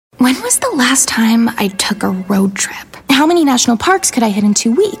When was the last time I took a road trip? How many national parks could I hit in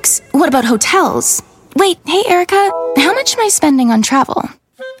 2 weeks? What about hotels? Wait, hey, Erica, how much am I spending on travel?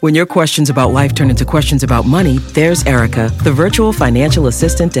 When your questions about life turn into questions about money, there's Erica, the virtual financial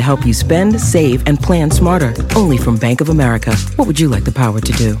assistant to help you spend, save, and plan smarter. Only from Bank of America. What would you like the power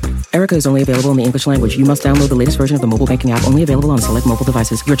to do? Erica is only available in the English language. You must download the latest version of the mobile banking app, only available on select mobile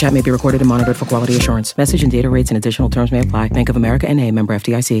devices. Your chat may be recorded and monitored for quality assurance. Message and data rates and additional terms may apply. Bank of America N.A., member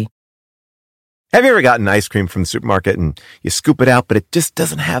FDIC. Have you ever gotten ice cream from the supermarket and you scoop it out, but it just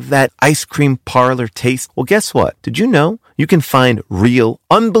doesn't have that ice cream parlor taste? Well, guess what? Did you know you can find real,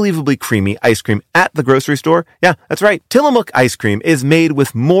 unbelievably creamy ice cream at the grocery store? Yeah, that's right. Tillamook ice cream is made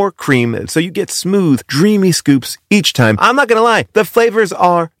with more cream, so you get smooth, dreamy scoops each time. I'm not going to lie. The flavors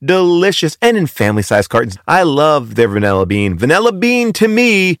are delicious and in family-sized cartons. I love their vanilla bean. Vanilla bean, to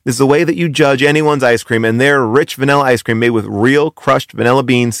me, is the way that you judge anyone's ice cream, and their rich vanilla ice cream made with real crushed vanilla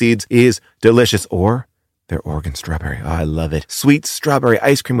bean seeds is delicious. Or their Oregon strawberry. Oh, I love it. Sweet strawberry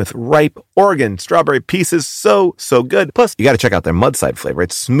ice cream with ripe Oregon strawberry pieces. So good. Plus, you got to check out their Mudside flavor.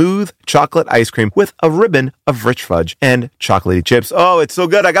 It's smooth chocolate ice cream with a ribbon of rich fudge and chocolatey chips. Oh, it's so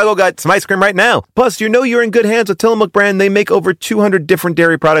good. I got to go get some ice cream right now. Plus, you know you're in good hands with Tillamook brand. They make over 200 different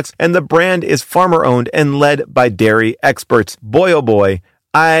dairy products, and the brand is farmer-owned and led by dairy experts. Boy, oh boy.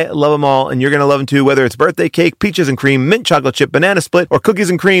 I love them all, and you're going to love them too. Whether it's birthday cake, peaches and cream, mint chocolate chip, banana split, or cookies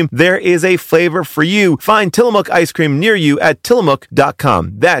and cream, there is a flavor for you. Find Tillamook ice cream near you at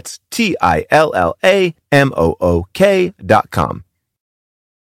Tillamook.com. That's Tillamook.com.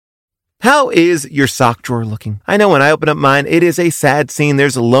 How is your sock drawer looking? I know when I open up mine, it is a sad scene.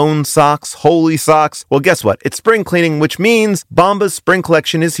 There's lone socks, holy socks. Well, guess what? It's spring cleaning, which means Bombas spring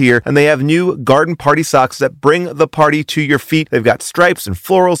collection is here, and they have new garden party socks that bring the party to your feet. They've got stripes and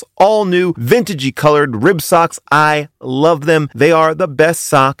florals, all new, vintagey colored rib socks. I love them. They are the best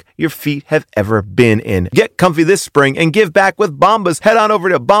sock your feet have ever been in. Get comfy this spring and give back with Bombas. Head on over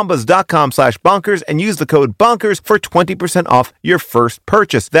to bombas.com/bonkers and use the code bonkers for 20% off your first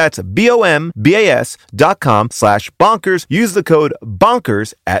purchase. That's bombas.com/bonkers. Use the code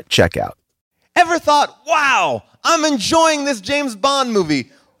bonkers at checkout. Ever thought, wow, I'm enjoying this James Bond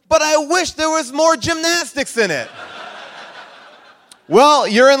movie, but I wish there was more gymnastics in it? Well,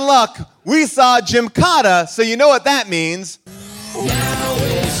 you're in luck. We saw Gymkata, so you know what that means. Now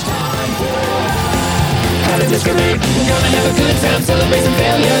it's time for how to discriminate. Gonna have a good time, celebrate some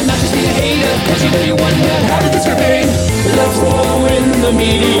failure, not just be a hater, cause you know you wonder how to discriminate. Let's roll in the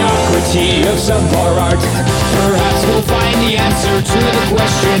mediocrity of subpar art. Perhaps we'll find the answer to the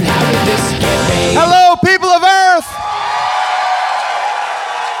question, how did this get made? Hello, people of Earth!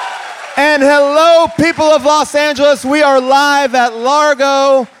 And hello, people of Los Angeles. We are live at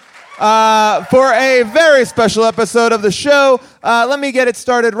Largo for a very special episode of the show. Let me get it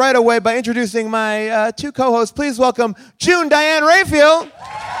started right away by introducing my two co-hosts. Please welcome June Diane Rayfield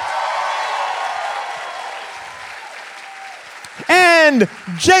and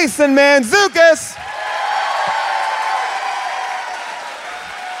Jason Mantzoukas.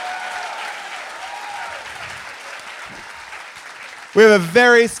 We have a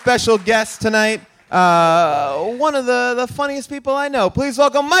very special guest tonight. One of the funniest people I know. Please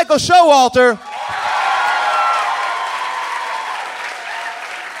welcome Michael Showalter.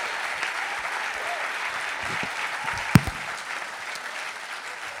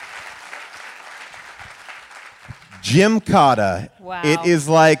 Gymkata. Wow. It is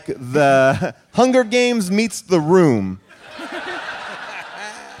like the Hunger Games meets The Room.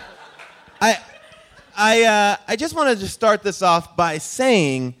 I just wanted to start this off by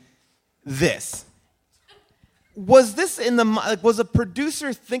saying this. Was this was a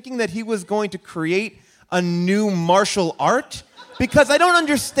producer thinking that he was going to create a new martial art? Because I don't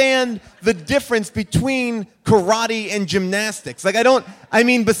understand the difference between karate and gymnastics.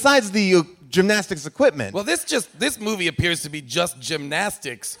 Besides the gymnastics equipment. Well, this movie appears to be just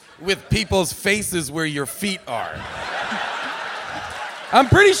gymnastics with people's faces where your feet are. I'm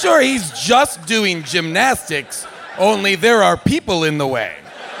pretty sure he's just doing gymnastics, only there are people in the way.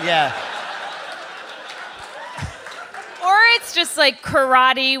 Yeah. Or it's just like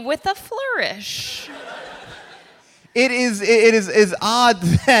karate with a flourish. It is odd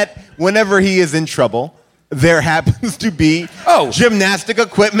that whenever he is in trouble, there happens to be gymnastic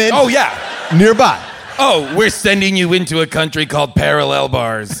equipment nearby. Oh, we're sending you into a country called parallel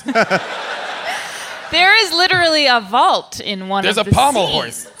bars. There is literally a vault in one of the There's a pommel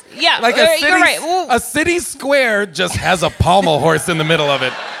scenes. horse. Yeah, Like you're right. Well, a city square just has a pommel horse in the middle of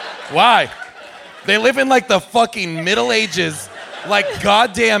it. Why? They live in like the fucking Middle Ages, like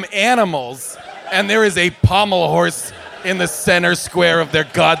goddamn animals, and there is a pommel horse in the center square of their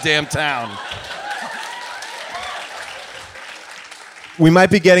goddamn town. We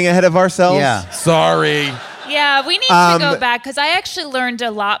might be getting ahead of ourselves. Yeah. Sorry. Yeah, we need to go back because I actually learned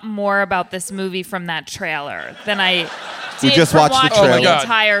a lot more about this movie from that trailer than I did just from watched the watching trailer. the Oh my God.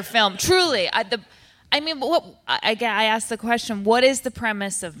 entire film. Truly, I asked the question: what is the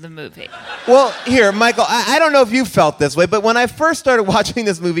premise of the movie? Well, here, Michael, I don't know if you felt this way, but when I first started watching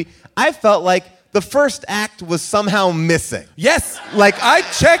this movie, I felt like the first act was somehow missing. Yes. Like, I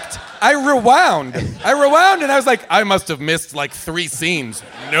checked. I rewound and I was like, I must have missed like 3 scenes.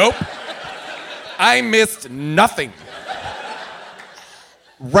 Nope. I missed nothing.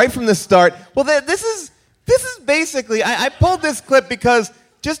 Right from the start. Well, this is basically, I pulled this clip because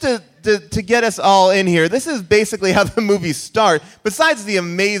just to get us all in here, this is basically how the movie starts, besides the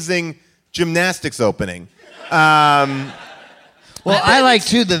amazing gymnastics opening. Well, I like,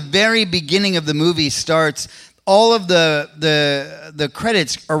 too, the very beginning of the movie starts, all of the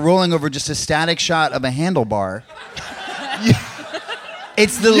credits are rolling over just a static shot of a handlebar.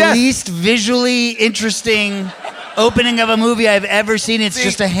 It's the least visually interesting opening of a movie I've ever seen. It's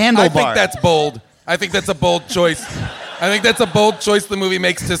just a handlebar. I think that's bold. I think that's a bold choice. I think that's a bold choice the movie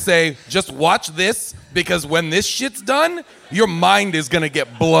makes to say, just watch this, because when this shit's done, your mind is going to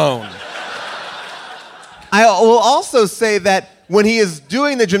get blown. I will also say that when he is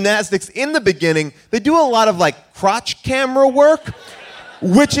doing the gymnastics in the beginning, they do a lot of like crotch camera work,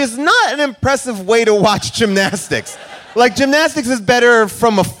 which is not an impressive way to watch gymnastics. Like, gymnastics is better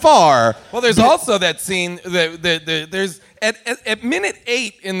from afar. Well, there's also that scene, there's at minute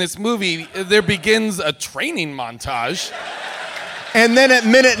 8 in this movie, there begins a training montage. And then at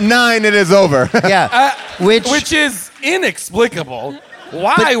minute 9, it is over. Yeah, Which is inexplicable.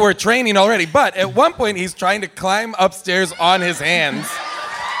 Why we're training already. But at one point, he's trying to climb upstairs on his hands.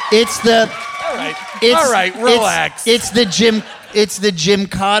 it's the All right, relax. It's the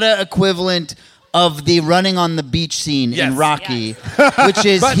Gymkata equivalent of the running on the beach scene Yes. in Rocky, which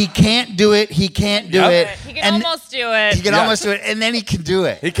is he can't do it, he can't do it. He can almost do it. He can almost do it, and then he can do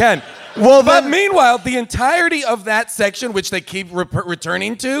it. He can. Well, But then- meanwhile, the entirety of that section, which they keep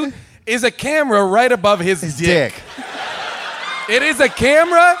returning to, is a camera right above his dick. It is a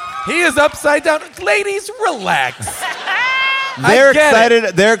camera. He is upside down. Ladies, relax. They're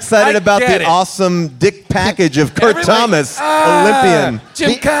excited about the it. awesome dick package of Kurt Thomas, Olympian.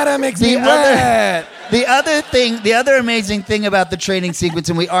 Gymkata makes me the wet. The other amazing thing about the training sequence,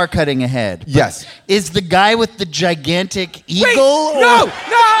 and we are cutting ahead. Yes. Is the guy with the gigantic eagle? Wait, no.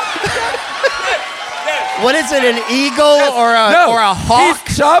 What is it, an eagle or a hawk?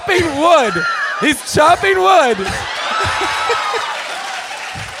 He's chopping wood. He's chopping wood.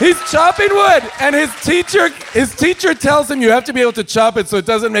 He's chopping wood, and his teacher tells him you have to be able to chop it so it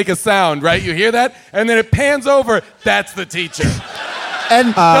doesn't make a sound, right? You hear that? And then it pans over. That's the teacher.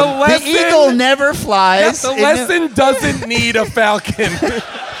 And the eagle never flies. Yes, the lesson doesn't need a falcon.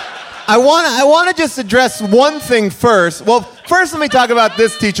 I want to just address one thing first. Well, first let me talk about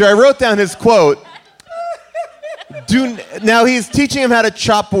this teacher. I wrote down his quote. Now he's teaching him how to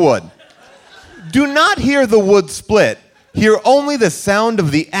chop wood. Do not hear the wood split. Hear only the sound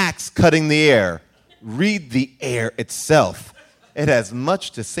of the axe cutting the air. Read the air itself. It has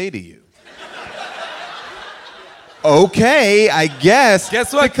much to say to you. Okay, I guess.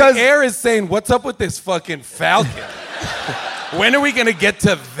 Guess what? Because the air is saying, what's up with this fucking falcon? When are we going to get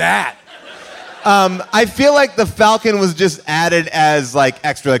to that? I feel like the falcon was just added as like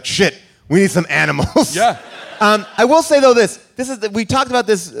extra, like shit, we need some animals. Yeah. I will say though we talked about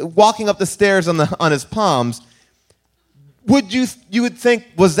this walking up the stairs on his palms. You would think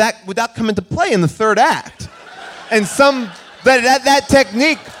would that come into play in the third act? And that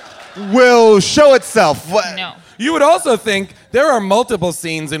technique will show itself. No. You would also think there are multiple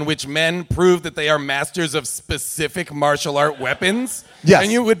scenes in which men prove that they are masters of specific martial art weapons. Yes.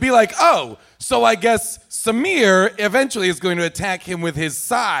 And you would be like, oh, so I guess Samir eventually is going to attack him with his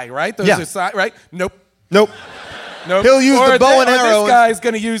sai, right? Those are sai, right? Nope. Nope. He'll use the bow and arrow. This guy's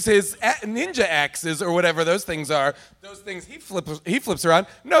going to use his ninja axes or whatever those things are. Those things he flips around.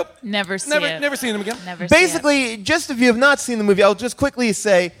 Nope. Never seen it. Never seen them again. Never seen Basically, just if you have not seen the movie, I'll just quickly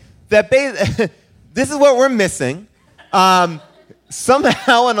say that this is what we're missing.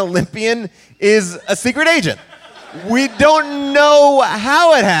 Somehow an Olympian is a secret agent. We don't know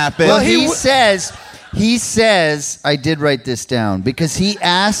how it happened. Well, he says, I did write this down, because he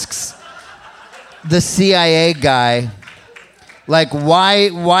asks the CIA guy, like,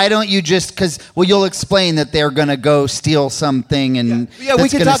 why don't you just, you'll explain that they're going to go steal something and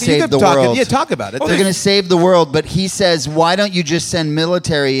that's going to save the world. Yeah, talk about it. They're going to save the world, but he says, why don't you just send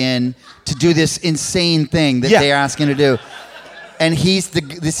military in to do this insane thing that they're asking to do. And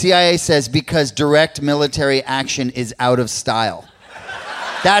the CIA says because direct military action is out of style.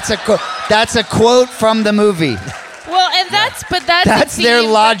 That's a quote from the movie. Well, and that's That's a theme, their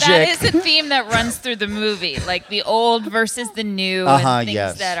logic. That is a theme that runs through the movie, like the old versus the new, and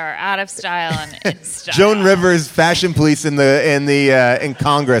things that are out of style and in style. Joan Rivers, fashion police in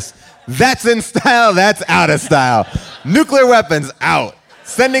Congress. That's in style. That's out of style. Nuclear weapons out.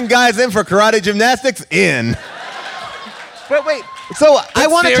 Sending guys in for karate gymnastics in. But wait. So I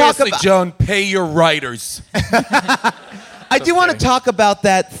want to talk about Joan. Pay your writers. I do want to talk about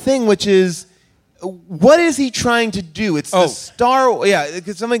that thing, which is, what is he trying to do? It's the star. Yeah,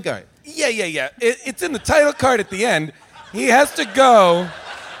 it's something. All right. Yeah. It's in the title card at the end. He has to go.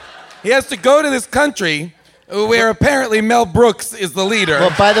 He has to go to this country where apparently Mel Brooks is the leader.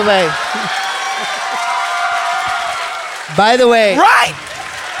 Well, by the way. Right.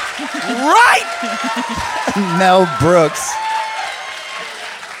 Mel Brooks.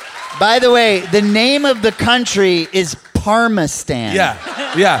 By the way, the name of the country is Parmesan.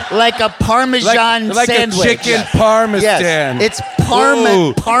 Yeah. Like a Parmesan like sandwich. a chicken Parmesan. Yes, it's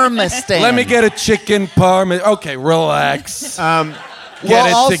Parmesan. Let me get a chicken Parmesan. Okay, relax. Well,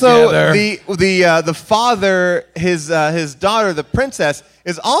 it also together. the father, his daughter, the princess,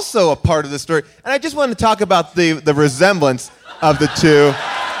 is also a part of the story, and I just want to talk about the resemblance of the two.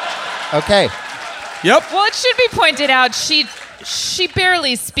 Okay. Yep. Well, it should be pointed out she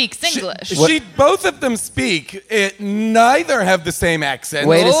barely speaks English. Both of them speak. Neither have the same accent.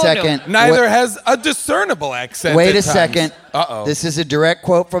 Wait a second. Neither has a discernible accent. Wait at a times. second. Uh-oh. This is a direct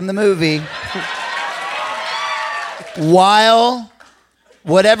quote from the movie. While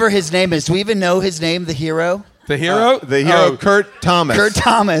whatever his name is, do we even know his name, the hero? The hero? Kurt Thomas. Kurt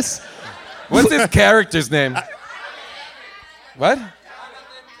Thomas. What's his character's name? What?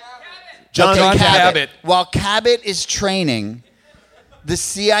 John Cabot. While Cabot is training, the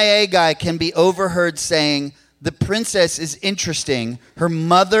CIA guy can be overheard saying, "The princess is interesting. Her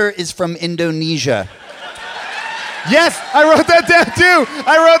mother is from Indonesia." Yes, I wrote that down too.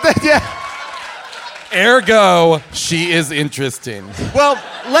 Ergo, she is interesting. Well,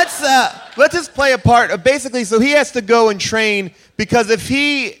 let's just play a part. Basically, so he has to go and train because if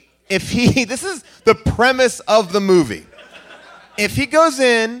he this is the premise of the movie. If he goes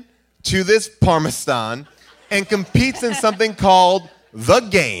in to this Parmesan and competes in something called the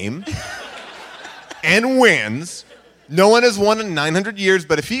game and wins, no one has won in 900 years,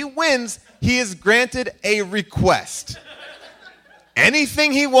 but if he wins, he is granted a request.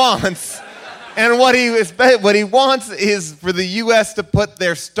 Anything he wants. And what he wants is for the U.S. to put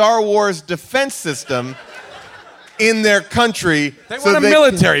their Star Wars defense system in their country. They want a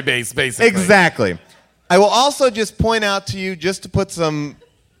military base, basically. Exactly. I will also just point out to you, just to put some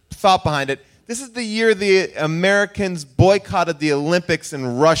thought behind it, this is the year the Americans boycotted the Olympics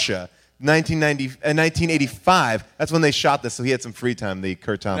in Russia, 1985. That's when they shot this, so he had some free time, the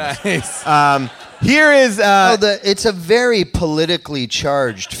Kurt Thomas. Nice. Here is... it's a very politically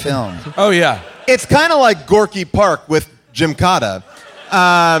charged film. Oh, yeah. It's kind of like Gorky Park with Gymkata.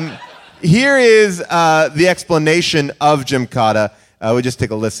 Here is the explanation of Gymkata. We'll just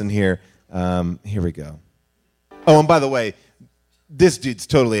take a listen here. Here we go. Oh, and by the way, this dude's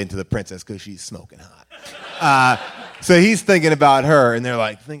totally into the princess because she's smoking hot. So he's thinking about her, and they're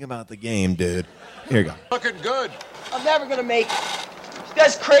like, think about the game, dude. Here you go. Looking good. I'm never gonna make it. She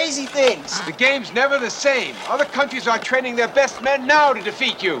does crazy things. The game's never the same. Other countries are training their best men now to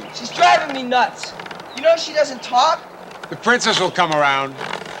defeat you. She's driving me nuts. You know she doesn't talk? The princess will come around.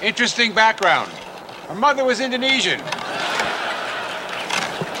 Interesting background. Her mother was Indonesian.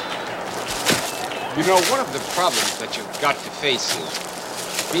 You know, one of the problems that you've got to face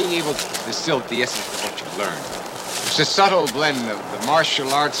is being able to distill the essence of what you've learned. It's a subtle blend of the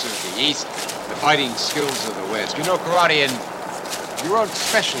martial arts of the East, the fighting skills of the West. You know, karate and your own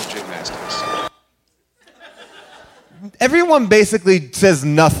special gymnastics. Everyone basically says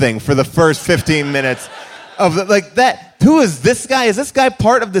nothing for the first 15 minutes of that. Who is this guy? Is this guy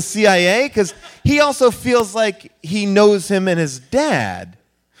part of the CIA? Because he also feels like he knows him and his dad.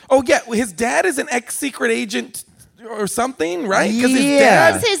 Oh, yeah. His dad is an ex-secret agent or something, right?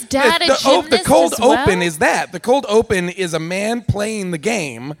 Yeah. Is his dad a gymnast the cold as well? open is that. The cold open is a man playing the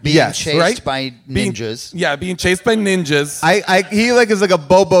game. Being chased by Being ninjas. chased by ninjas. He is like a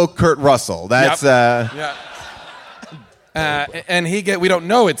Bobo Kurt Russell. That's Yeah. And we don't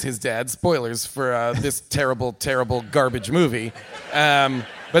know it's his dad. Spoilers for this terrible, terrible garbage movie.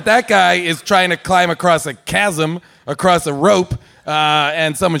 But that guy is trying to climb across a chasm, across a rope,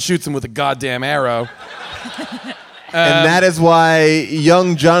 and someone shoots him with a goddamn arrow. And that is why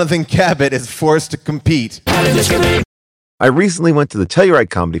young Jonathan Cabot is forced to compete. I recently went to the Telluride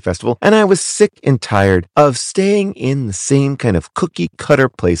Comedy Festival, and I was sick and tired of staying in the same kind of cookie-cutter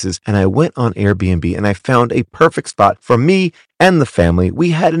places, and I went on Airbnb, and I found a perfect spot for me and the family. We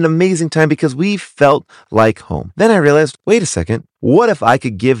had an amazing time because we felt like home. Then I realized, wait a second, what if I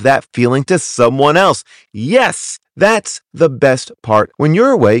could give that feeling to someone else? Yes! That's the best part. When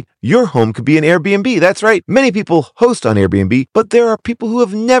you're away, your home could be an Airbnb. That's right. Many people host on Airbnb, but there are people who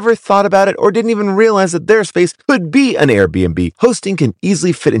have never thought about it or didn't even realize that their space could be an Airbnb. Hosting can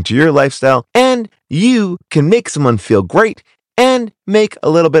easily fit into your lifestyle, and you can make someone feel great and make a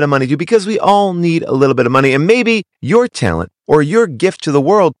little bit of money too, because we all need a little bit of money. And maybe your talent or your gift to the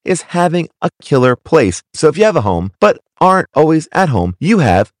world is having a killer place. So if you have a home, but aren't always at home, you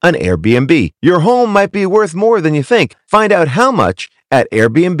have an Airbnb. Your home might be worth more than you think. Find out how much at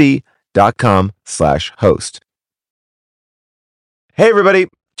airbnb.com/host. Hey, everybody.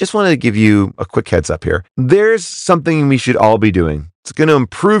 Just wanted to give you a quick heads up here. There's something we should all be doing. It's going to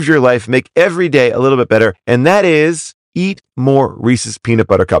improve your life, make every day a little bit better, and that is eat more Reese's peanut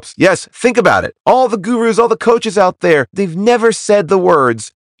butter cups. Yes, think about it. All the gurus, all the coaches out there, they've never said the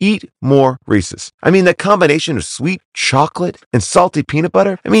words, eat more Reese's. I mean, the combination of sweet chocolate and salty peanut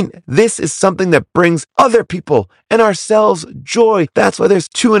butter, I mean, this is something that brings other people and ourselves joy. That's why there's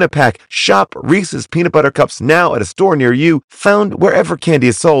 2 in a pack. Shop Reese's peanut butter cups now at a store near you, found wherever candy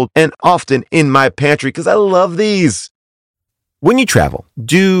is sold, and often in my pantry because I love these. When you travel,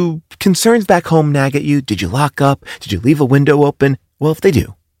 do concerns back home nag at you? Did you lock up? Did you leave a window open? Well, if they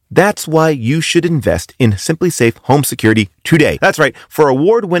do, that's why you should invest in Simply Safe Home Security today. That's right. For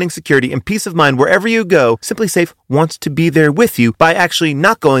award-winning security and peace of mind wherever you go, Simply Safe wants to be there with you by actually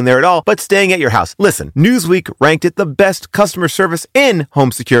not going there at all, but staying at your house. Listen, Newsweek ranked it the best customer service in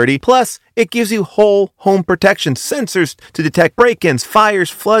home security. Plus, it gives you whole home protection, sensors to detect break-ins, fires,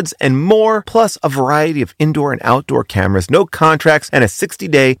 floods, and more, plus a variety of indoor and outdoor cameras, no contracts, and a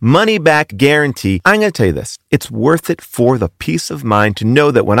 60-day money-back guarantee. I'm going to tell you this. It's worth it for the peace of mind to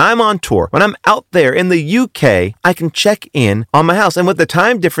know that when I'm on tour, when I'm out there in the UK, I can check in on my house. And with the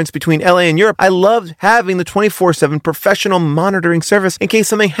time difference between LA and Europe, I loved having the 24/7 professional monitoring service in case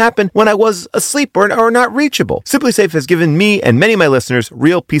something happened when I was asleep or not reachable. Simply Safe has given me and many of my listeners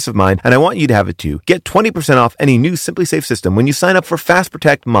real peace of mind, and I want you to have it too. Get 20% off any new Simply Safe system when you sign up for Fast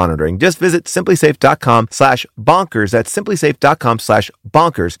Protect monitoring. Just visit simplysafe.com/bonkers. That's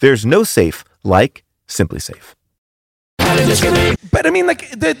simplysafe.com/bonkers. There's no safe like Simply Safe. But I mean, like,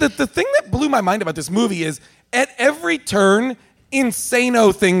 the thing that blew my mind about this movie is at every turn,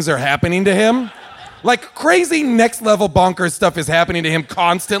 insano things are happening to him. Like, crazy next level bonkers stuff is happening to him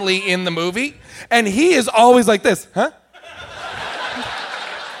constantly in the movie. And he is always like this, huh?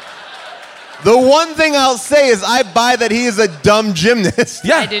 The one thing I'll say is I buy that he is a dumb gymnast.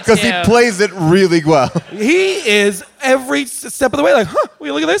 Yeah, because he plays it really well. He is every step of the way like, huh, will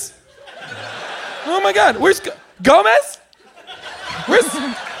you look at this? Oh my God, where's Gomez? Where's...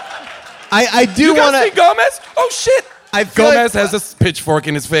 I do want to... see Gomez? Oh shit! Gomez like... has a pitchfork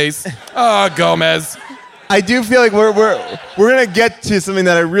in his face. Oh, Gomez. I do feel like we're going to get to something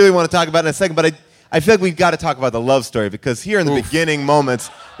that I really want to talk about in a second, but I feel like we've got to talk about the love story because here in the beginning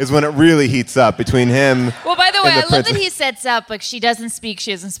moments is when it really heats up between him. Well, by the way, I love princess. that he sets up like she doesn't speak,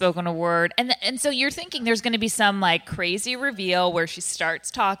 she hasn't spoken a word, and so you're thinking there's going to be some like crazy reveal where she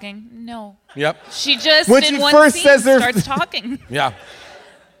starts talking. No. Yep. She just when in she one first scene says her starts talking. Yeah.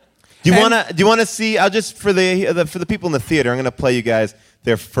 Do you want to see? I'll just for the people in the theater, I'm going to play you guys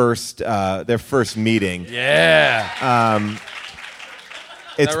their first meeting. Yeah.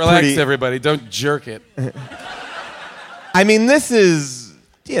 It's relax, pretty, everybody. Don't jerk it. I mean, this is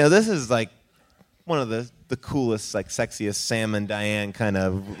like one of the coolest, like sexiest Sam and Diane kind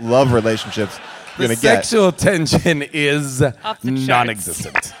of love relationships you're The gonna get. sexual tension is Off the charts.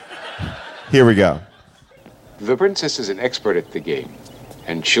 non-existent. Here we go. The princess is an expert at the game,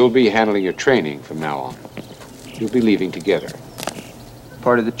 and she'll be handling your training from now on. You'll be leaving together.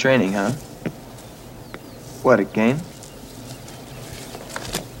 Part of the training, huh? What, a game?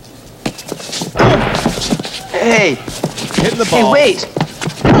 Hey! Hitting the ball. Hey, wait!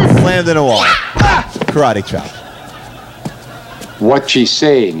 Slammed in a wall. Karate chop. What she's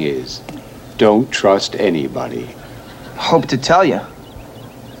saying is, don't trust anybody. Hope to tell you.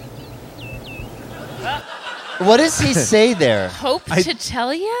 What does he say there? Hope to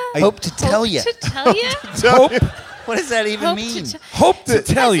tell you? Hope to tell you. To tell you? Hope, What does that even mean? hope to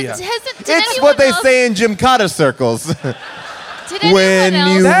tell you. It's what they say in Gymkata circles. Did anyone when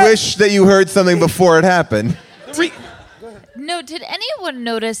else? you wish that you heard something before it happened. No, Also, did anyone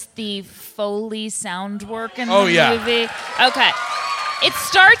notice the Foley sound work in Oh, the yeah. movie? Okay. It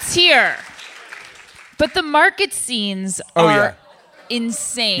starts here, but the market scenes are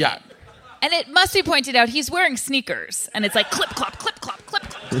insane. Yeah. And it must be pointed out, he's wearing sneakers. And it's like clip, clop, clip, clop, clip,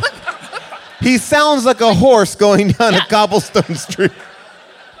 clop, clip, clop. He sounds like a horse going down a cobblestone street.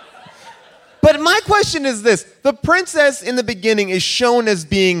 But my question is this. The princess in the beginning is shown as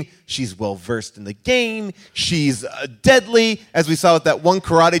being, she's well-versed in the game. She's deadly, as we saw with that one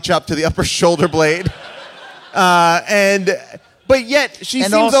karate chop to the upper shoulder blade. But yet, she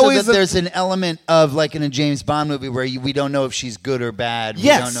and seems also always... that there's an element of, like in a James Bond movie, where we don't know if she's good or bad.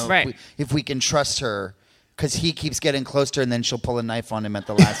 Yes. We don't know Right. if we can trust her, because he keeps getting close to her, and then she'll pull a knife on him at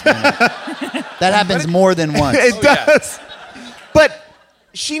the last minute. That happens more than once. It does. But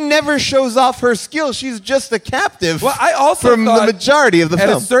she never shows off her skill. She's just a captive Well, I also from thought, the majority of the at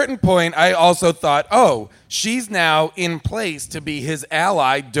film. a certain point, I also thought, oh, she's now in place to be his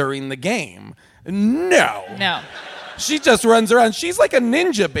ally during the game. No. She just runs around. She's like a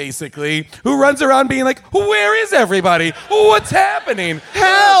ninja, basically, who runs around being like, where is everybody? What's happening?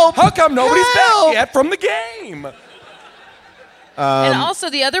 Help! How come nobody's Help! back yet from the game? And also,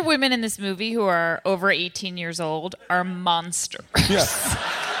 the other women in this movie who are over 18 years old are monsters.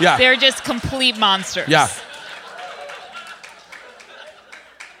 Yeah. They're just complete monsters. Yeah.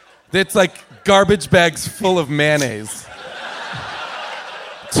 It's like garbage bags full of mayonnaise.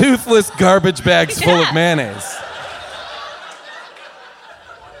 Toothless garbage bags full of mayonnaise.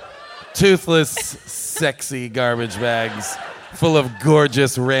 Toothless, sexy garbage bags full of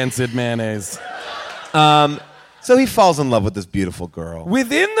gorgeous, rancid mayonnaise. So he falls in love with this beautiful girl.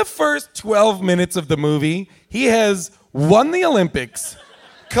 Within the first 12 minutes of the movie, he has won the Olympics,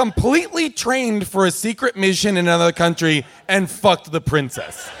 completely trained for a secret mission in another country, and fucked the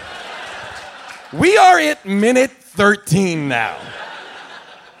princess. We are at minute 13 now.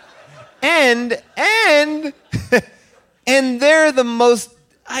 And they're the most...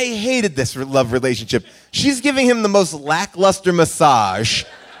 I hated this love relationship. She's giving him the most lackluster massage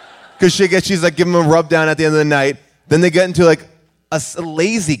because she's like giving him a rub down at the end of the night. Then they get into like a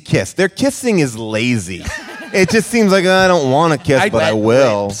lazy kiss. Their kissing is lazy. It just seems like I don't want to kiss, but I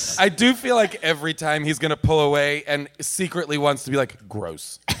will. I do feel like every time he's going to pull away and secretly wants to be like,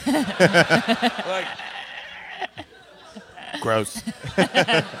 gross. Like, gross.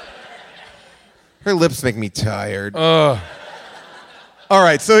 Her lips make me tired. All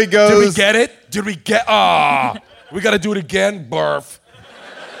right, so he goes... Did we get it? We got to do it again? Barf.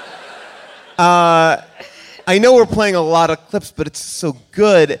 I know we're playing a lot of clips, but it's so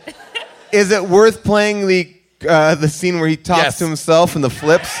good. Is it worth playing the scene where he talks to himself and the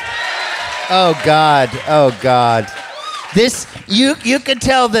flips? Oh God. This you could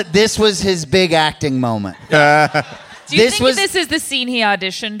tell that this was his big acting moment. Do you think this is the scene he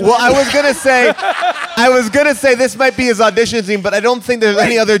auditioned Well, with? I was gonna say this might be his audition scene, but I don't think there's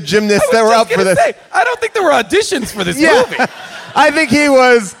any other gymnasts that were up for this. I don't think there were auditions for this movie. I think he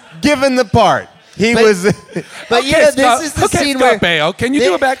was given the part. But this is the scene Scott where Baio, can you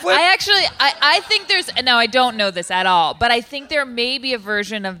do a backflip? I think there's, no, I don't know this at all, but I think there may be a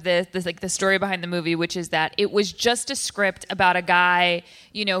version of this like the story behind the movie, which is that it was just a script about a guy,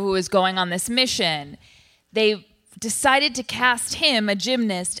 who was going on this mission. They decided to cast him, a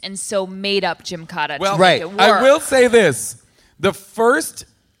gymnast, and so made up Gymkata to make it work. I will say this. The first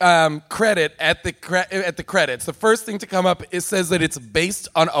credit at the credits, the first thing to come up, it says that it's based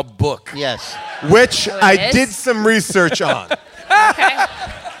on a book. Yes. Which I did some research on. Okay.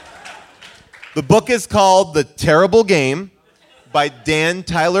 The book is called The Terrible Game by Dan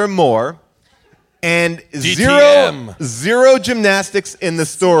Tyler Moore. And DTM. zero gymnastics in the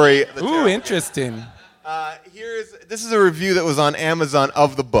story. Ooh, interesting. This is a review that was on Amazon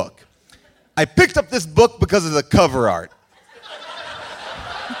of the book. I picked up this book because of the cover art.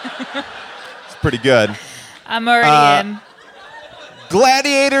 It's pretty good. I'm already in.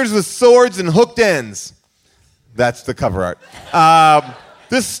 Gladiators with swords and hooked ends. That's the cover art.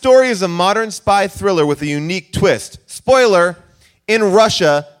 This story is a modern spy thriller with a unique twist. Spoiler, in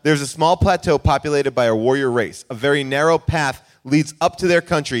Russia, there's a small plateau populated by a warrior race. A very narrow path leads up to their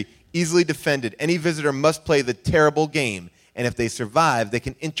country, easily defended. Any visitor must play the terrible game, and if they survive, they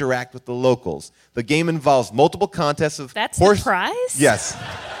can interact with the locals. The game involves multiple contests of That's the prize? Yes.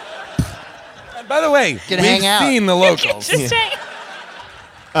 And by the way, Can we've hang out. seen the locals.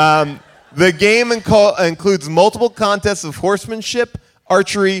 The game includes multiple contests of horsemanship,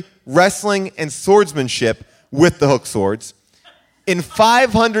 archery, wrestling, and swordsmanship with the hook swords. In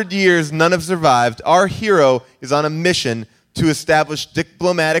 500 years, none have survived. Our hero is on a mission to establish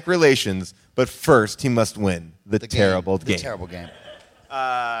diplomatic relations, But first, he must win the terrible game. The terrible game.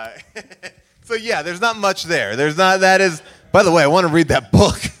 So yeah, there's not much there. There's not. That is. By the way, I want to read that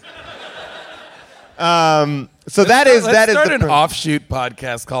book. Let's start an offshoot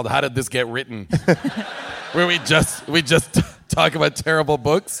podcast called "How Did This Get Written," where we just talk about terrible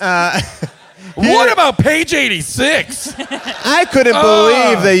books. What about page 86? I couldn't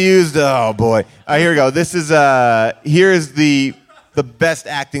believe they used. Oh boy! Here we go. This is here's the best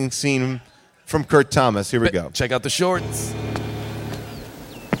acting scene from Kurt Thomas. Here we go. Check out the shorts.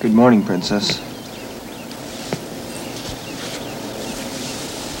 Good morning, Princess.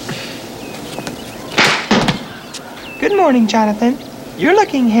 Good morning, Jonathan. You're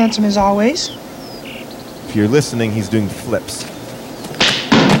looking handsome as always. If you're listening, he's doing flips.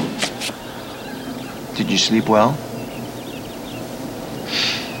 Did you sleep well?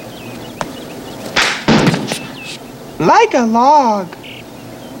 Like a log.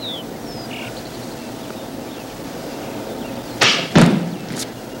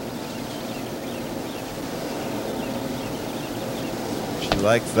 She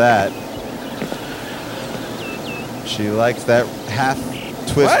likes that. She likes that half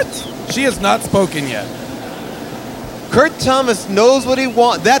twist. What? She has not spoken yet. Kurt Thomas knows what he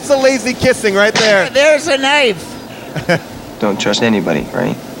wants. That's a lazy kissing right there. There's a knife. Don't trust anybody,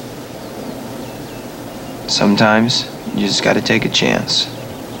 right? Sometimes you just gotta take a chance.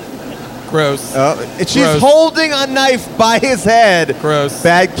 Gross. And she's Gross. holding a knife by his head. Gross.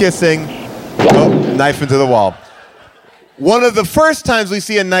 Bad kissing. Oh, knife into the wall. One of the first times we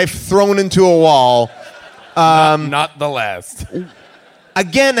see a knife thrown into a wall. Not the last.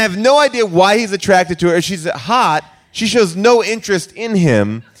 Again, I have no idea why he's attracted to her. She's hot. She shows no interest in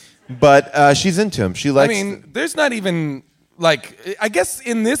him, but she's into him. She likes. I mean, there's not even like. I guess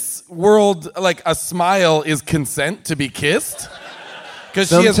in this world, like a smile is consent to be kissed. Because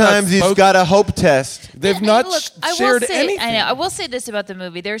sometimes he's got a hope test. They've not shared anything. I know. I will say this about the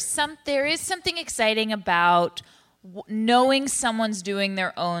movie: there is something exciting about knowing someone's doing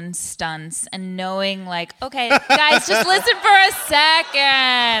their own stunts and knowing, like, okay, guys, just listen for a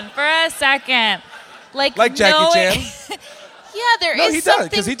second. Like Jackie Chan. Yeah, there is something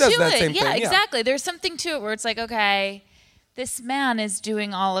because he does to that it. same thing. Yeah, exactly. There's something to it where it's like, okay, this man is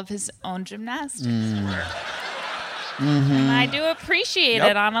doing all of his own gymnastics. And I do appreciate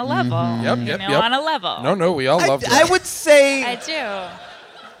it on a level. On a level. No, we all love that. I would say. I do.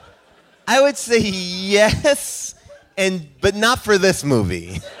 I would say yes, but not for this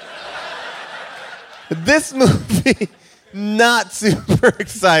movie. This movie, not super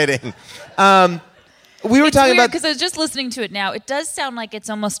exciting. We were talking about because I was just listening to it now. It does sound like it's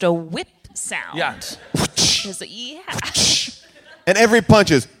almost a whip sound. Yeah. And every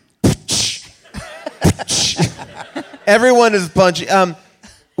punch is. Everyone is punching.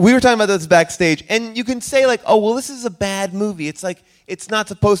 We were talking about this backstage, and you can say like, "Oh, well, this is a bad movie." It's like it's not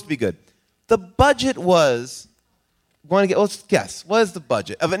supposed to be good. The budget was. Let's guess. What is the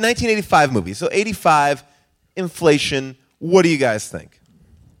budget of a 1985 movie? So 85, inflation. What do you guys think?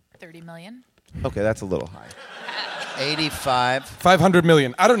 $30 million. Okay, that's a little high. 85. 500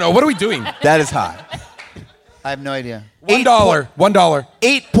 million. I don't know. What are we doing? That is high. I have no idea. $1. $1.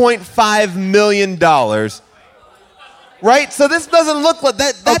 $8.5 million. Right? So this doesn't look like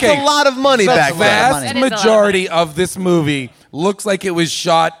that. That's a lot of money back The then. vast majority of this movie looks like it was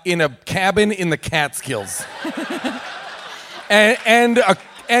shot in a cabin in the Catskills. and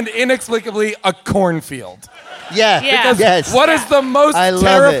inexplicably a cornfield. Yeah. Yes. What is the most I love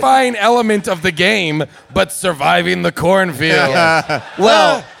terrifying element of the game but surviving the cornfield? Yeah.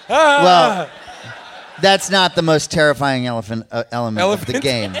 Well, that's not the most terrifying element of the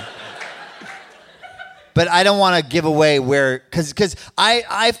game. But I don't want to give away because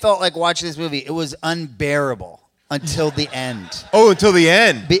I felt like watching this movie, it was unbearable until the end. Oh, until the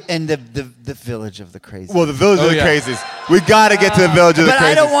end. And the village of the crazies. Well, the village of the crazies. We got to get to the village of the crazies. But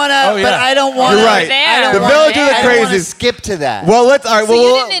I don't want to. But I don't want. You're right. The village of the I don't want to crazies. skip to that. Well, let's. All right. So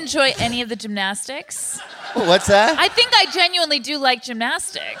you didn't enjoy any of the gymnastics? What's that? I think I genuinely do like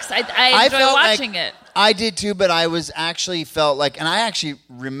gymnastics. I enjoy felt watching like it. I did too, but I felt like, and I actually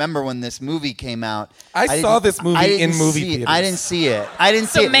remember when this movie came out. I saw this movie in movie theaters. I didn't see it.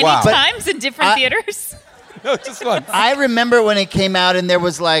 So many times in different theaters? No, just once. I remember when it came out and there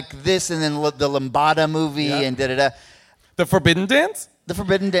was like this and then the Lambada movie and da-da-da. The Forbidden Dance? The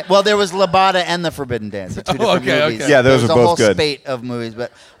Forbidden Dance. Well, there was Lambada and the Forbidden Dance. The two different movies. Yeah, those there are was both a whole good. spate of movies.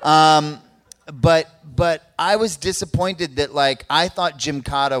 But I was disappointed that like I thought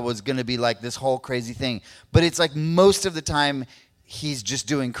Gymkata was going to be like this whole crazy thing. But it's like most of the time he's just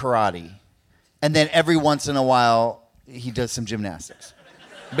doing karate. And then every once in a while he does some gymnastics.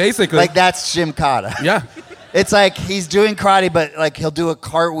 Basically. Like that's Gymkata. Yeah. It's like he's doing karate, but like he'll do a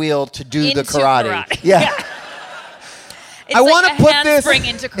cartwheel to do the Into karate. Yeah. It's I like want a to put this. handspring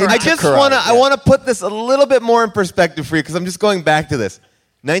into karate. I just karate, want to. I yeah. want to put this a little bit more in perspective for you because I'm just going back to this.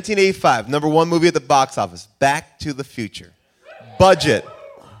 1985, #1 movie at the box office. Back to the Future. Budget,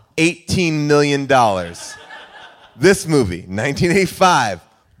 $18 million. This movie, 1985,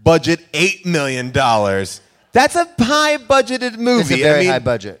 budget $8 million. That's a high budgeted movie. It's a very high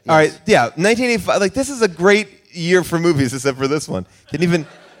budget. All yes. right, yeah, 1985. Like this is a great year for movies, except for this one. Did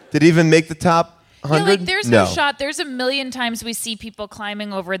it even make the top 100? Yeah, like there's no shot. There's a million times we see people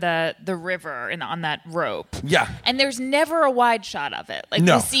climbing over the river on that rope. Yeah. And there's never a wide shot of it. Like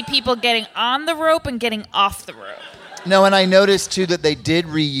No. we see people getting on the rope and getting off the rope. No, and I noticed too that they did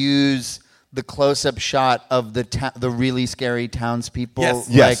reuse the close-up shot of the really scary townspeople. Yes.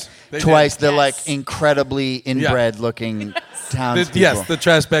 Yes. Like They twice did. the Yes. like incredibly inbred looking townspeople. Yes, the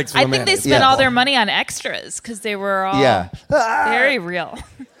trash bags for I the think they mayonnaise. spent Yeah. all their money on extras because they were all Yeah. very real.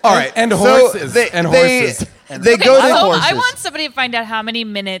 All right, And so horses. They Horses. They Okay, go so to horses. I want somebody to find out how many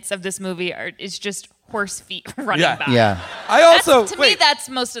minutes of this movie is just horse feet running Yeah. by. Yeah. I also To me, that's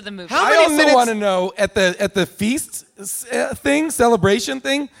most of the movie. How I many also minutes- want to know at the feast celebration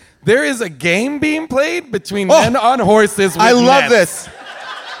thing, there is a game being played between men on horses with I love nets. this.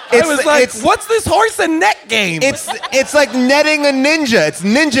 I was like, what's this horse and net game? It's like netting a ninja. It's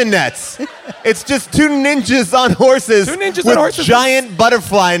ninja nets. It's just two ninjas on horses. Two ninjas with on horses giant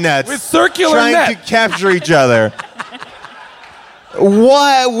butterfly nets. with circular trying net. to capture each other.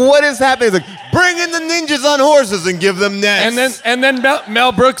 What is happening? It's like, bring in the ninjas on horses and give them nets. And then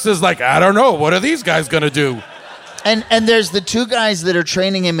Mel Brooks is like, I don't know, what are these guys gonna do? And there's the two guys that are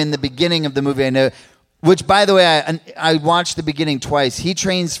training him in the beginning of the movie. I know, which by the way, I watched the beginning twice. He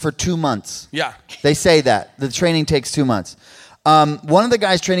trains for 2 months. Yeah. They say that the training takes 2 months. One of the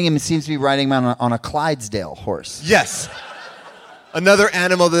guys training him seems to be riding him on a Clydesdale horse. Yes. Another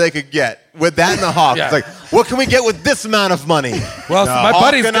animal that they could get with that and the hawk. Yeah. It's like, what can we get with this amount of money? Well, No, my hawk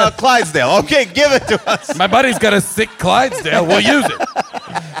buddy's and got a Clydesdale. Okay, give it to us. my buddy's got a sick Clydesdale. We'll use it.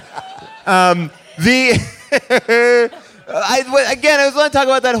 I was going to talk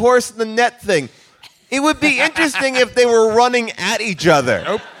about that horse and the net thing. It would be interesting if they were running at each other.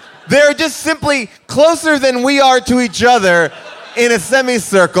 Nope. They're just simply closer than we are to each other in a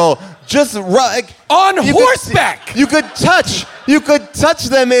semicircle. Just like On horseback. You could touch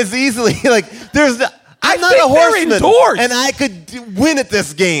them as easily. Like I'm not think a they're horseman, indoors. and I could win at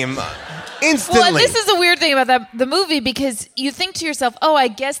this game instantly. Well, and this is a weird thing about the movie because you think to yourself, oh, I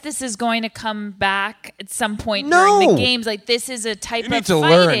guess this is going to come back at some point during the games. Like, this is a type You need of to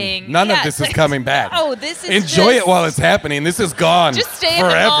fighting. learn. None Yeah, of this it's is coming back. Oh, this is Enjoy just- it while it's happening. This is gone Just stay in the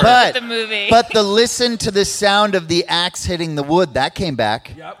forever. moment. But the movie. But the listen to the sound of the axe hitting the wood, that came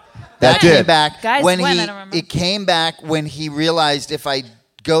back. Yep. That did. came back Guys, when when? he I don't remember. it came back when he realized if I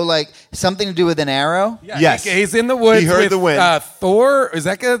go like something to do with an arrow. Yeah, Yes. He's in the woods He heard with the wind. Thor. Is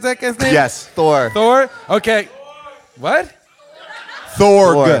that his name? Yes, Thor. Thor? Okay. What?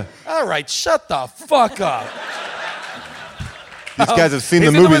 Thorg. Thor. All right, shut the fuck up. These guys have seen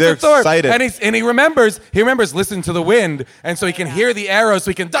He's the in movie. woods They're with Thor, excited. And he remembers listening to the wind, and so he can hear the arrow, so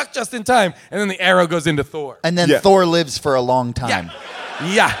he can duck just in time, and then the arrow goes into Thor. And then Yeah. Thor lives for a long time.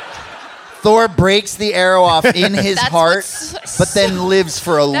 Yeah. Thor breaks the arrow off in his That's heart, what's- but then lives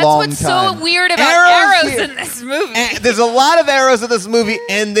for a That's long what's time. so weird about Arrows arrows here. in this movie. And there's a lot of arrows in this movie,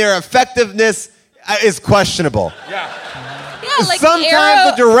 and their effectiveness is questionable. Yeah. yeah, like Sometimes the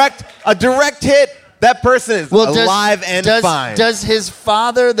arrow. a direct hit, that person is alive and fine. Does his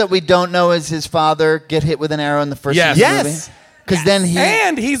father that we don't know is his father get hit with an arrow in the first Yes. scene of the Yes. movie? Because then he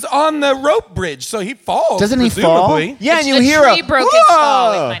And he's on the rope bridge, so he falls. Doesn't he fall? presumably. Yeah, and you The hear tree a broke his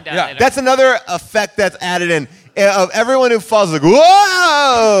fall. whoa! We find out Yeah. later. That's another effect that's added in of everyone who falls. Like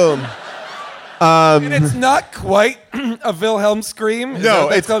whoa! And it's not quite a Wilhelm scream. Is No, that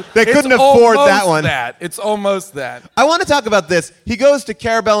what it's- called? they couldn't afford that almost one. It's almost that. I want to talk about this. He goes to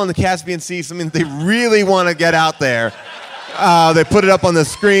Carabelle in the Caspian Sea, something they really want to get out there. They put it up on the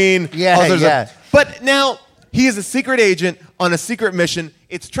screen. Yeah, all sorts of yeah. stuff. But now he is a secret agent on a secret mission.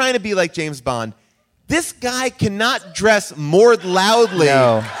 It's trying to be like James Bond. This guy cannot dress more loudly.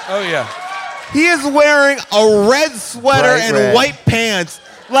 no. Oh, yeah. He is wearing a red sweater Bright and red. white pants.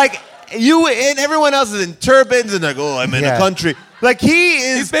 Like you and everyone else is in turbans and like, oh, I'm in Yeah. a country. Like he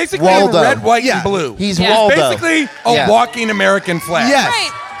is He's basically Waldo. in red, white, Yeah. and blue. He's Yeah. Waldo. basically a Yeah. walking American flag. Yes.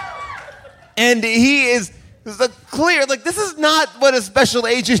 Right. And he is This is a clear, like, this is not what a special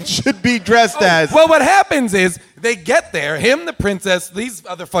agent should be dressed as. Well, what happens is they get there, him, the princess, these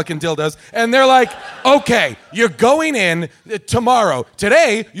other fucking dildos, and they're like, okay, you're going in tomorrow.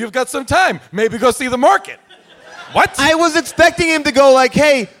 Today, you've got some time. Maybe go see the market. What? I was expecting him to go like,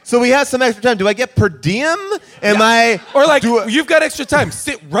 hey, so we have some extra time. Do I get per diem? Or like, you've got extra time.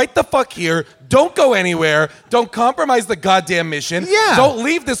 Sit right the fuck here. Don't go anywhere. Don't compromise the goddamn mission. Yeah. Don't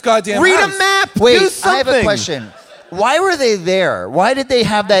leave this goddamn Read house. a map. Wait, do something. I have a question. Why were they there? Why did they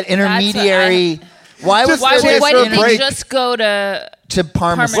have that intermediary? Why didn't they just go to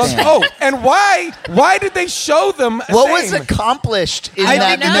Parmesan? Oh, and why did they show them? What was accomplished in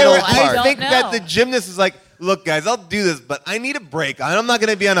that don't middle know. part? I think that the gymnast is like, look, guys, I'll do this, but I need a break. I'm not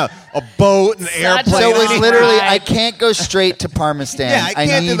going to be on a boat, an airplane. So it's literally, I can't go straight to Parmesan. Yeah, I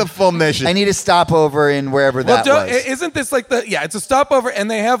can't do the full mission. I need a stopover in wherever that was. Isn't this like it's a stopover, and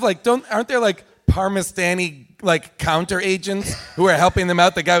they have like, aren't there like Parmestani like counter agents who are helping them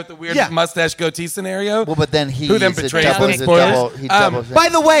out? The guy with the weird mustache goatee scenario. Well, but then who then betrays them. By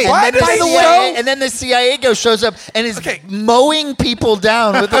the way, and then the CIA shows up and is mowing people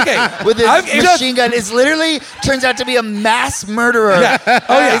down with his machine gun. It literally turns out to be a mass murderer.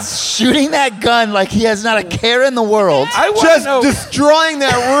 Yeah. He's shooting that gun like he has not a care in the world. Just destroying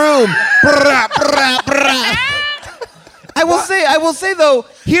that room. I will say though,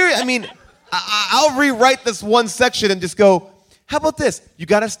 here, I mean, I'll rewrite this one section and just go, how about this? You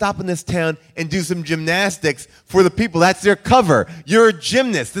got to stop in this town and do some gymnastics for the people. That's their cover. You're a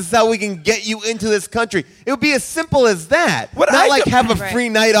gymnast. This is how we can get you into this country. It would be as simple as that. Have a free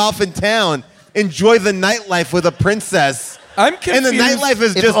night off in town. Enjoy the nightlife with a princess. I'm confused. And the nightlife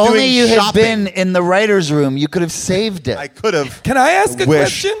is if just only doing you shopping. had been in the writer's room, you could have saved it. I could have. Can I ask a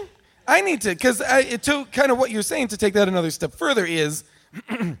question? I need to, because to kind of what you're saying, to take that another step further is,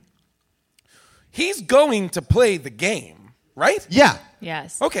 he's going to play the game, right? Yeah.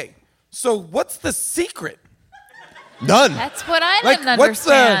 Yes. Okay. So what's the secret? None. That's what I Like, didn't what's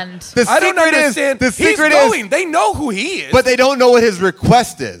understand. I don't understand. The secret he's going. They know who he is. But they don't know what his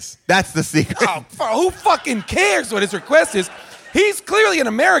request is. That's the secret. Who fucking cares what his request is? He's clearly an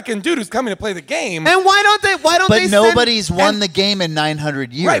American dude who's coming to play the game. And why don't they? But nobody's won the game in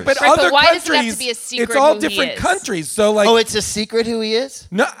 900 years. Right, but Right, other but why countries, does it have to be a secret it's all who he different is? countries. So like, Oh, it's a secret who he is?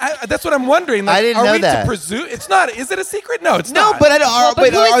 no, that's what I'm wondering. Like, I didn't are know we that. to presume? It's not. Is it a secret? No, it's No, not. but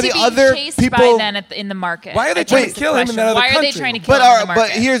But who are is the he being other chased people? by then in the market? Why are they I trying guess to is kill the him in question. that other Why are they country? trying to kill him in the market?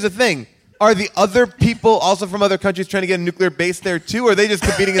 But here's the thing. Are the other people also from other countries trying to get a nuclear base there too, or are they just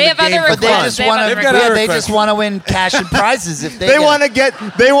competing in They the have game other for But they requests. fun? just want They've got other they requests. just want to win cash and prizes if They want to get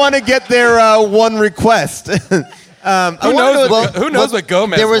their one request. Who knows what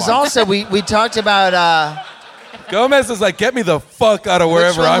Gomez There was wants? also we talked about Gomez is like, get me the fuck out of which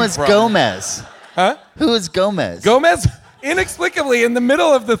wherever one I'm was from. Gomez? Huh? Who is Gomez? Gomez, inexplicably, in the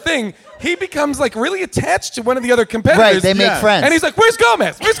middle of the thing, he becomes like really attached to one of the other competitors. Right, they make friends. And he's like, "Where's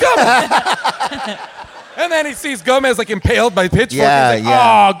Gomez? Where's Gomez?" And then he sees Gomez like impaled by pitchfork. Yeah, he's like,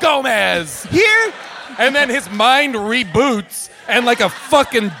 yeah. "Oh, Gomez!" Here, And then his mind reboots, and like a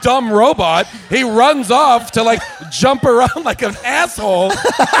fucking dumb robot, he runs off to like jump around like an asshole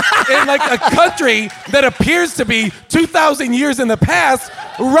in like a country that appears to be 2,000 years in the past,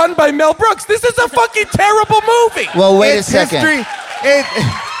 run by Mel Brooks. This is a fucking terrible movie. Well, wait it's a second. history.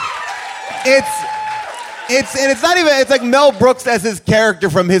 It's not even. It's like Mel Brooks as his character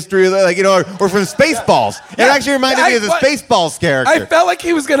from history, like or from Spaceballs. It actually reminded me of the Spaceballs character. I felt like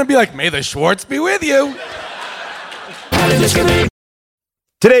he was gonna be like, "May the Schwartz be with you."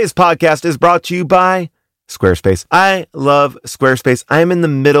 Today's podcast is brought to you by Squarespace. I love Squarespace. I'm in the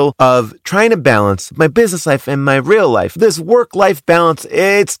middle of trying to balance my business life and my real life. This work-life balance,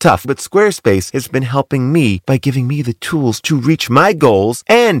 it's tough, but Squarespace has been helping me by giving me the tools to reach my goals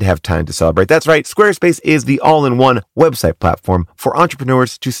and have time to celebrate. That's right. Squarespace is the all-in-one website platform for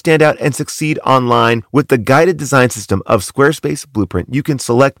entrepreneurs to stand out and succeed online. With the guided design system of Squarespace Blueprint, you can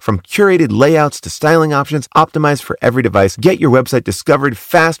select from curated layouts to styling options, optimized for every device. Get your website discovered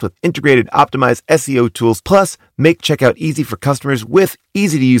fast with integrated optimized SEO tools. Plus, make checkout easy for customers with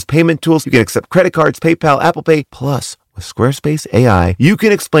easy-to-use payment tools. You can accept credit cards, PayPal, Apple Pay. Plus, with Squarespace AI, you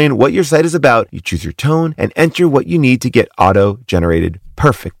can explain what your site is about. You choose your tone and enter what you need to get auto-generated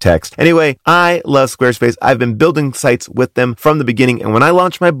perfect text. Anyway, I love Squarespace. I've been building sites with them from the beginning. And when I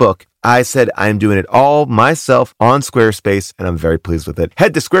launched my book, I said I'm doing it all myself on Squarespace, and I'm very pleased with it.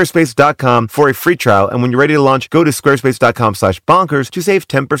 Head to squarespace.com for a free trial, and when you're ready to launch, go to squarespace.com/bonkers to save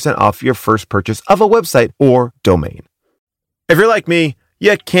 10% off your first purchase of a website or domain. If you're like me,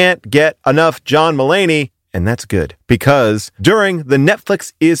 you can't get enough John Mulaney. And that's good, because during the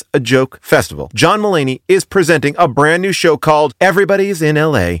Netflix is a Joke Festival, John Mulaney is presenting a brand new show called Everybody's in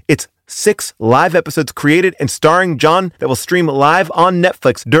LA. It's 6 live episodes created and starring John that will stream live on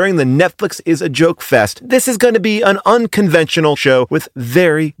Netflix during the Netflix is a Joke Fest. This is going to be an unconventional show with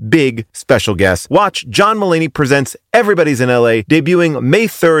very big special guests. Watch John Mulaney Presents Everybody's in LA, debuting May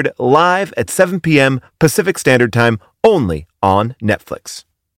 3rd live at 7 p.m. Pacific Standard Time, only on Netflix.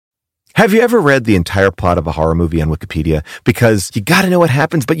 Have you ever read the entire plot of a horror movie on Wikipedia? Because you gotta know what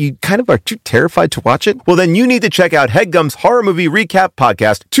happens, but you kind of are too terrified to watch it? Well, then you need to check out HeadGum's horror movie recap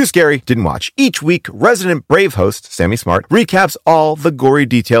podcast, Too Scary, Didn't Watch. Each week, resident Brave host, Sammy Smart, recaps all the gory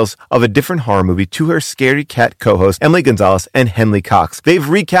details of a different horror movie to her Scaredy Cat co-hosts, Emily Gonzalez and Henley Cox. They've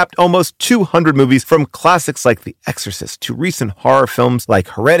recapped almost 200 movies, from classics like The Exorcist to recent horror films like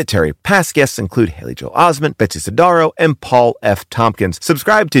Hereditary. Past guests include Haley Joel Osment, Betsy Sidaro, and Paul F. Tompkins.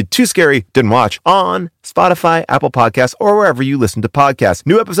 Subscribe to Too Scary, Didn't Watch on Spotify, Apple Podcasts, or wherever you listen to podcasts.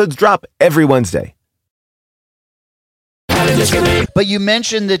 New episodes drop every Wednesday. But you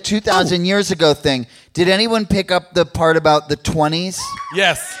mentioned the 2,000 years ago thing. Did anyone pick up the part about the 20s?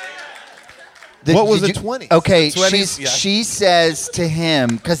 Yes. What was the 20s? Okay, The 20s, yeah. she says to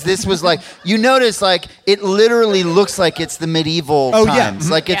him, because this was like, you notice, like, it literally looks like it's the medieval times.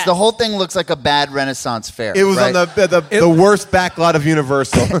 Like, it's the whole thing looks like a bad Renaissance fair. It was right? on the worst backlot of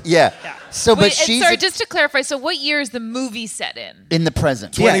Universal. Yeah. So, but Wait, she's sorry, just to clarify, so what year is the movie set in? in the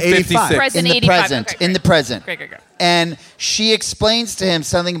present. 2056. Present in the 85. present. Okay, in the great. present. Great. And she explains to him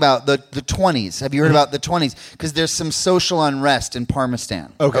something about the 20s. Have you heard about the 20s? Because there's some social unrest in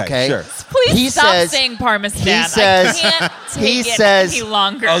Parmistan. Okay, sure. Please He stop says- saying Parmesan. he says- I can't he take says- it any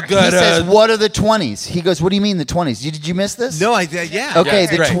longer. Oh, He good. says, what are the 20s? He goes, what do you mean the 20s? Did you miss this? No, I did. Yeah. Okay,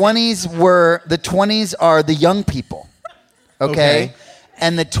 Yeah, the right. 20s are the young people. Okay? Okay.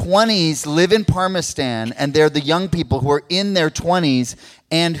 And the 20s live in Parmistan, and they're the young people who are in their 20s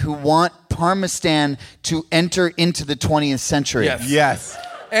and who want Parmistan to enter into the 20th century. Yes.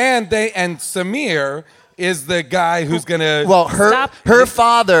 And Samir is the guy who's gonna. Well, her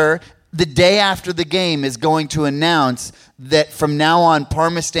father, the day after the game, is going to announce that from now on,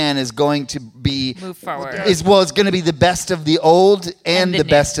 Parmistan is going to be Move forward. It's going to be the best of the old and the the new.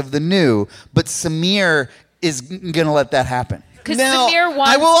 best of the new. But Samir is going to let that happen. Because Now, Samir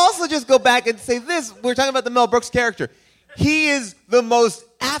wants... I will also just go back and say this. We're talking about the Mel Brooks character. He is the most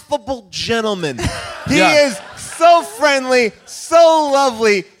affable gentleman. He is so friendly, so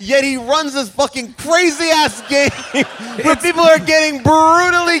lovely, yet he runs this fucking crazy-ass game where people are getting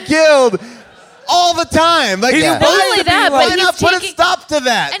brutally killed all the time. Like, Yeah. Not only that, but why he's not put a taking- stop to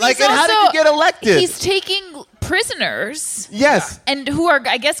that? And Like, he's and how did also- you get elected? He's taking prisoners... Yes. And who are,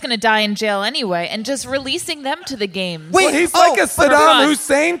 I guess, going to die in jail anyway, and just releasing them to the games. Wait, Well, he's oh, like a but Saddam on.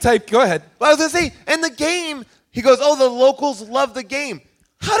 Hussein type. Go ahead. I was going to say, and the game, he goes, oh, the locals love the game.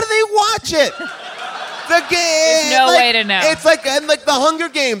 How do they watch it? The game. There's no way to know. It's like the Hunger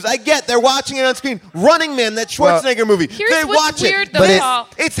Games. I get they're watching it on screen. Running Man, that Schwarzenegger movie. Here's they what's watch weird, it. though, But Paul.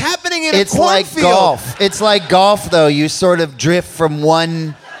 It's happening in It's a like cornfield. golf. It's like golf, though. You sort of drift from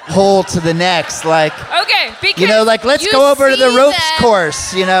one hole to the next. Like, Okay, because you know, like, let's you go over to the see ropes them-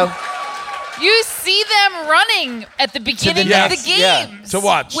 course, you know? You see them running at the beginning of the next- games. yeah, to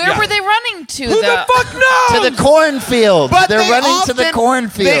watch, Where yeah. were they running to? Who the fuck knows? To the cornfield. But They're they running to the often-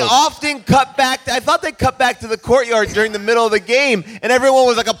 cornfield. They often cut back. I thought they cut back to the courtyard during the middle of the game, and everyone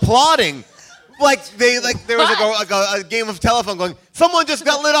was like applauding. There was like a game of telephone going, someone just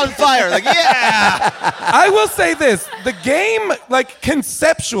got lit on fire. Like, yeah. I will say this: the game, like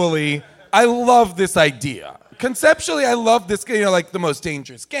conceptually, I love this idea. Conceptually, I love this. You know, like the most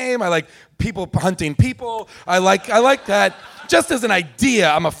dangerous game. I like people hunting people. I like that. Just as an idea,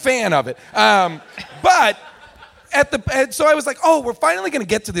 I'm a fan of it. But so I was like, oh, we're finally going to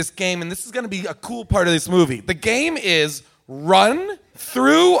get to this game, and this is going to be a cool part of this movie. The game is run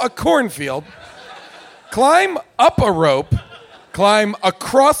through a cornfield, climb up a rope, climb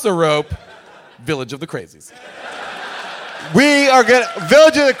across a rope, Village of the Crazies. We are going to...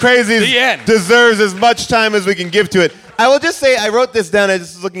 Village of the Crazies The end. deserves as much time as we can give to it. I will just say, I wrote this down. I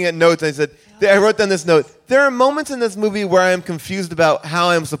just was looking at notes, and I said, I wrote down this note. There are moments in this movie where I am confused about how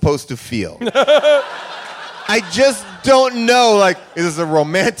I'm supposed to feel. I just don't know, like, is this a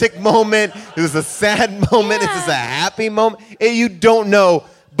romantic moment? Is this a sad moment? Is this a happy moment? You don't know,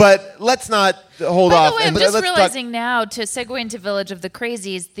 but let's not hold By off. the way, I'm But just let's talk- realizing now, to segue into Village of the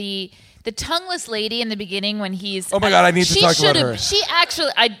Crazies, the the tongueless lady in the beginning when he's. Oh my God, I need to talk about her.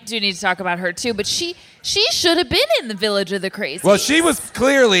 I do need to talk about her too, but she should have been in the Village of the Crazies. Well, she was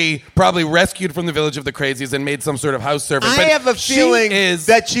clearly probably rescued from the Village of the Crazies and made some sort of house servant. I have a feeling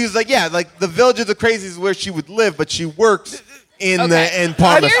that she's like the Village of the Crazies is where she would live, but she works in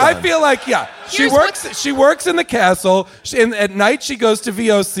Parmesan. I feel like she works in the castle. At night she goes to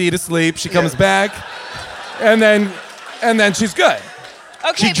VOC to sleep. She comes back, and then she's good.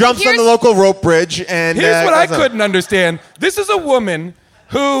 Okay, she jumps on the local rope bridge, and here's what I couldn't understand. This is a woman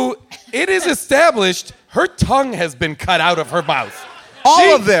who it is established her tongue has been cut out of her mouth.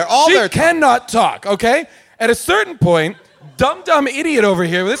 She cannot talk. Okay, at a certain point, dumb idiot over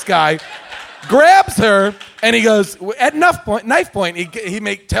here, this guy, grabs her and he goes at knife point. He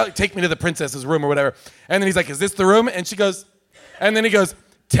take me to the princess's room or whatever, and then he's like, "Is this the room?" And she goes, and then he goes,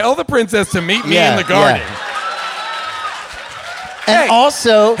 "Tell the princess to meet me in the garden." Yeah. And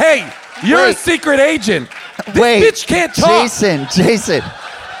also, hey, you're a secret agent. This bitch can't talk. Jason.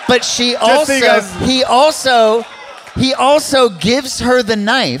 But he also gives her the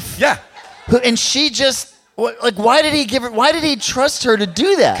knife. Yeah. And she just why did he give her? Why did he trust her to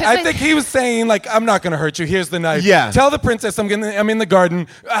do that? I think he was saying like, "I'm not going to hurt you. Here's the knife. Yeah. Tell the princess I'm in the garden."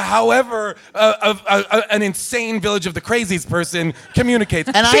 However, an insane Village of the Crazies person communicates.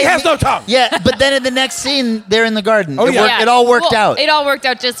 And she has no tongue. Yeah, but then in the next scene, they're in the garden. Oh, It all worked out. It all worked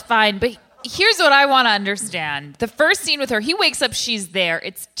out just fine. But here's what I want to understand. The first scene with her, he wakes up, she's there.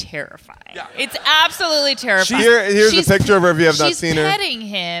 It's terrifying. Yeah. It's absolutely terrifying. Here's a picture of her if you have not seen her. She's petting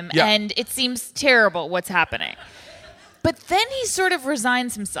him, and it seems terrible what's happening. But then he sort of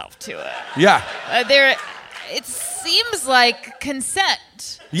resigns himself to it. Yeah. It seems like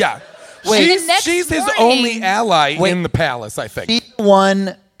consent. Yeah. Wait, she's his only ally in the palace, I think.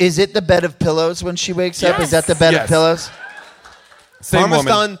 Is it the bed of pillows when she wakes up? Is that the bed of pillows?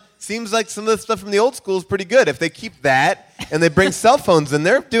 Parmesan seems like some of the stuff from the old school is pretty good. If they keep that and they bring cell phones in,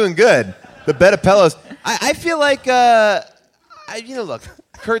 they're doing good. The bed of pillows. I feel like, look,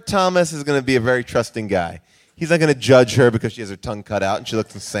 Kurt Thomas is going to be a very trusting guy. He's not going to judge her because she has her tongue cut out and she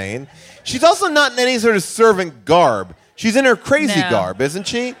looks insane. She's also not in any sort of servant garb. She's in her crazy garb, isn't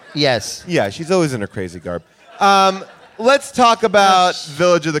she? Yes. Yeah, she's always in her crazy garb. Let's talk about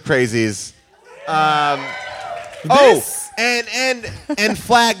Village of the Crazies. And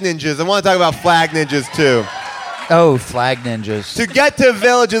flag ninjas. I want to talk about flag ninjas too. Oh, flag ninjas. To get to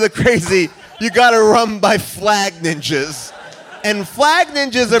Village of the Crazy, you got to run by flag ninjas. And flag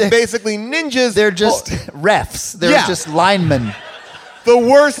ninjas are basically ninjas. They're just refs. They're just linemen. The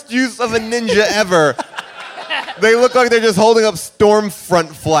worst use of a ninja ever. They look like they're just holding up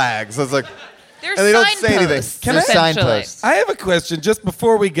Stormfront flags. It's like, and they don't say anything. Signposts. I have a question just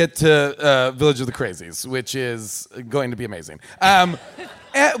before we get to Village of the Crazies, which is going to be amazing.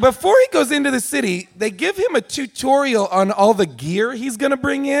 Before he goes into the city, they give him a tutorial on all the gear he's going to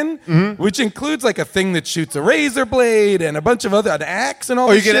bring in, which includes like a thing that shoots a razor blade and a bunch of an axe and all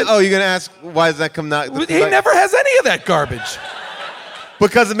that shit. You're going to ask why does that come out? He never has any of that garbage.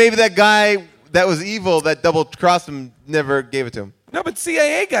 Because maybe that guy that was evil that double-crossed him never gave it to him. No, but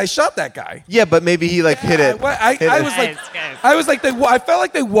CIA guy shot that guy. Yeah, but maybe he hit it. I felt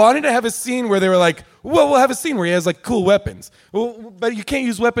like they wanted to have a scene where they were like, well, we'll have a scene where he has like cool weapons. Well, but you can't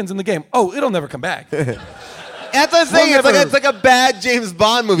use weapons in the game. Oh, it'll never come back. That's what I'm saying. It's like a bad James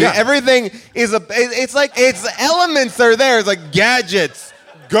Bond movie. Yeah. Everything is its elements are there. It's like gadgets,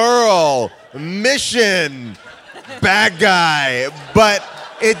 girl, mission, bad guy, but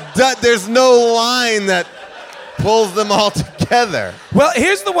there's no line that pulls them all together. Well,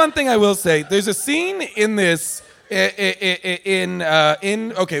 here's the one thing I will say. There's a scene in this okay,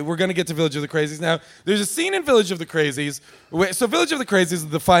 we're going to get to Village of the Crazies now. There's a scene in Village of the Crazies. So Village of the Crazies is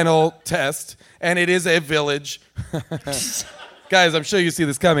the final test, and it is a village. Guys, I'm sure you see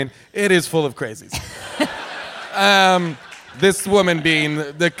this coming. It is full of crazies. This woman being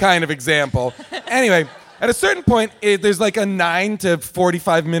the kind of example. Anyway, at a certain point, there's like a 9 to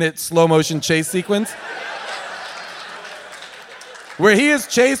 45 minute slow motion chase sequence where he is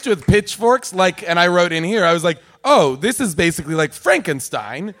chased with pitchforks, and I wrote in here, I was like, oh, this is basically like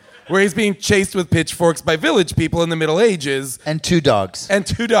Frankenstein, where he's being chased with pitchforks by village people in the Middle Ages. And two dogs.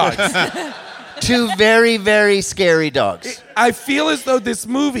 Two very, very scary dogs. I feel as though this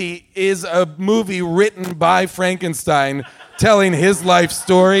movie is a movie written by Frankenstein telling his life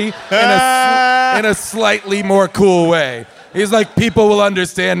story in a slightly more cool way. He's like, people will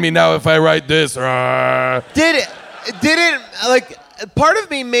understand me now if I write this. Did it like part of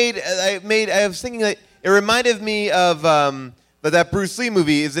me I was thinking like it reminded me of that Bruce Lee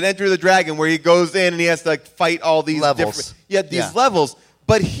movie, is it Enter the Dragon, where he goes in and he has to like fight all these levels. levels.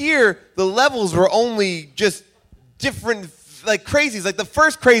 But here, the levels were only just different, like crazies. Like the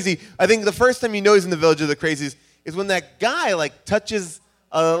first crazy, I think the first time you know he's in the village of the crazies is when that guy like touches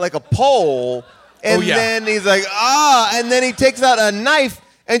like a pole, and then he's like, and then he takes out a knife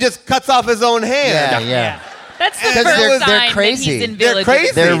and just cuts off his own hand. Yeah. That's the first sign crazy. that he's in village. They're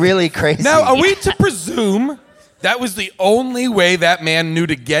crazy. They're really crazy. Now, are we to presume that was the only way that man knew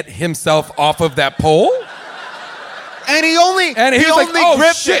to get himself off of that pole? And he only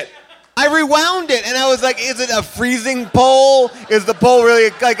gripped shit. it. I rewound it, and I was like, is it a freezing pole? Is the pole really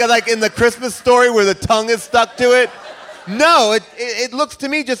like in the Christmas Story where the tongue is stuck to it? No, it looks to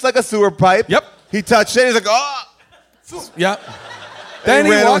me just like a sewer pipe. Yep. He touched it, he's like, oh. Yep. Then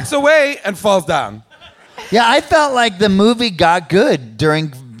he walks away and falls down. Yeah, I felt like the movie got good during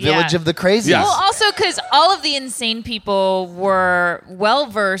Village of the Crazies. Yes. Well, also because all of the insane people were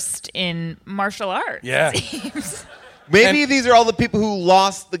well-versed in martial arts. Yeah. Maybe these are all the people who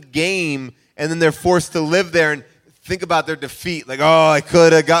lost the game, and then they're forced to live there and think about their defeat. Like, I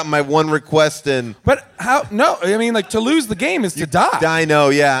could have gotten my one request in. But how? No, I mean, like, to lose the game is to die. I know,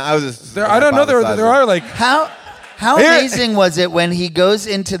 yeah. I was just. I don't know. There are like. How amazing was it when he goes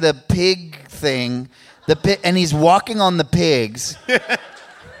into the pig thing, and he's walking on the pigs.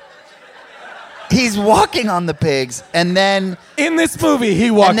 He's walking on the pigs, and then in this movie he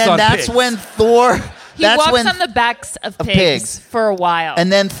walks on pigs. And then that's when Thor. He walks on the backs of pigs for a while.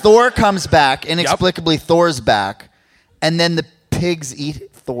 And then Thor comes back. Inexplicably, Thor's back. And then the pigs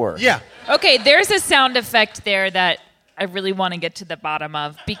eat Thor. Yeah. Okay, there's a sound effect there that I really want to get to the bottom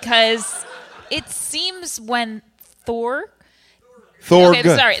of, because it seems when Thorg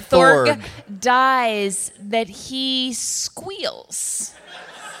dies that he squeals.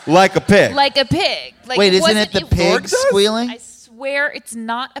 Like a pig. Like a pig. Like, wait, isn't it the pig squealing? I swear it's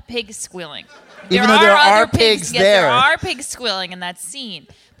not a pig squealing. Even though there are pigs there. There are pigs squealing in that scene.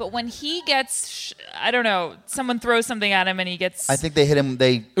 But when he gets, I don't know, someone throws something at him and he gets... I think they hit him,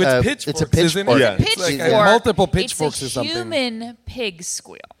 it's pitchforks, it's a pitchfork. Yeah. Pitchfork. It's like multiple pitchforks or something. It's a human pig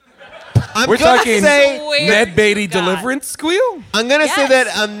squeal. We're talking say, Ned Beatty deliverance squeal? I'm going to say that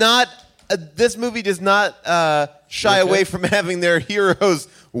I'm not... this movie does not shy away from having their heroes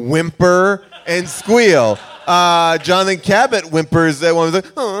whimper and squeal. Jonathan Cabot whimpers that one. Was like,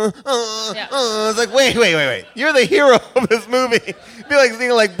 It's like, wait. You're the hero of this movie. It'd be like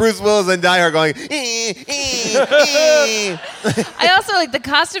seeing like Bruce Willis and Die Hard going. I also like the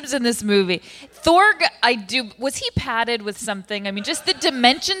costumes in this movie. Thorg, was he padded with something? I mean, just the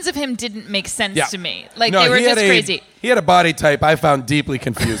dimensions of him didn't make sense to me. Like, they were just crazy. He had a body type I found deeply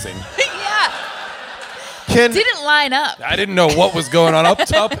confusing. Didn't line up. I didn't know what was going on up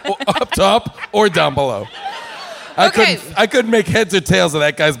top or down below. I couldn't make heads or tails of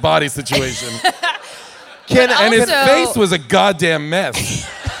that guy's body situation. And his face was a goddamn mess.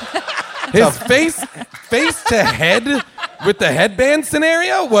 His face to head with the headband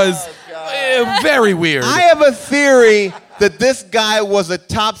scenario was very weird. I have a theory that this guy was a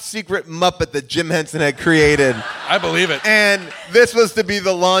top secret Muppet that Jim Henson had created. I believe it. And this was to be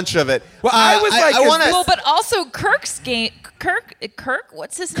the launch of it. Well, I was like, but also Kirk's game. Kirk,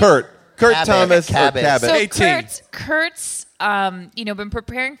 what's his name? Kurt Cabot. Thomas Cabot. So Kurt's been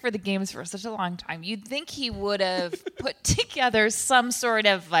preparing for the games for such a long time. You'd think he would have put together some sort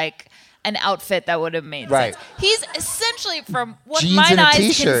of like an outfit that would have made sense. He's essentially, from what jeans my and a eyes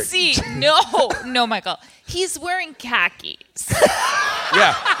t-shirt. can see, no, Michael. He's wearing khakis.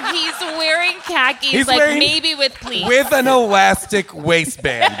 yeah. He's wearing khakis, He's like wearing, maybe with pleats. With an elastic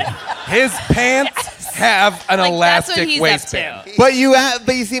waistband. His pants have an elastic that's what waistband. He's up to.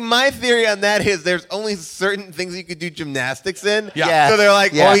 But you see, my theory on that is there's only certain things you could do gymnastics in. Yeah. So they're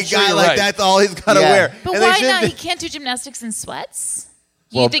like, that's all he's got to wear. But and why not? He can't do gymnastics in sweats?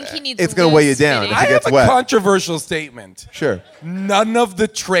 You think he needs it's going to weigh you down fitting? if he gets I have wet. a controversial statement. Sure. None of the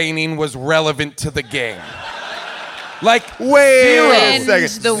training was relevant to the game. Like, Wait a Zero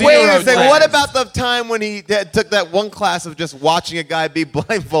second. times. What about the time when he took that one class of just watching a guy be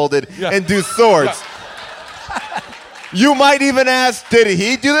blindfolded and do swords? You might even ask, did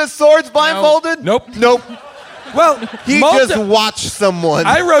he do the swords blindfolded? Nope. Well, He just watched someone.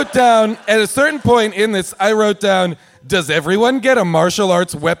 I wrote down, at a certain point in this, does everyone get a martial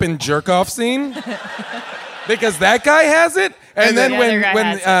arts weapon jerk-off scene? Because that guy has it. And then when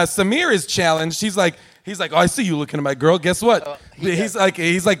Samir is challenged, he's like, oh, I see you looking at my girl. Guess what? He's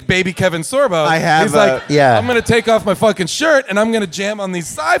like baby Kevin Sorbo. He's like, I'm going to take off my fucking shirt and I'm going to jam on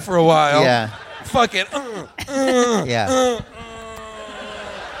these thigh for a while. Yeah. Fuck it.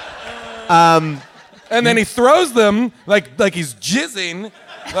 And then he throws them like he's jizzing,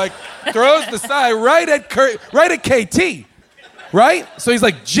 like throws the thigh right at KT. right? So he's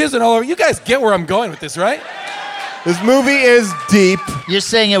like jizzing all over. You guys get where I'm going with this, right? This movie is deep. You're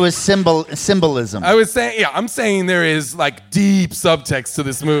saying it was symbolism. I'm saying there is like deep subtext to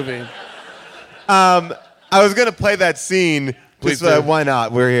this movie. I was gonna play that scene. Please Just, do. why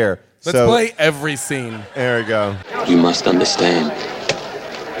not? We're here. Let's play every scene. There we go. You must understand.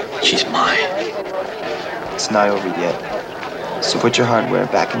 She's mine. It's not over yet. So put your hardware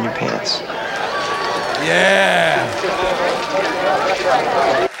back in your pants. Yeah.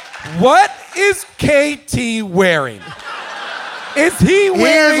 What is KT wearing? Is he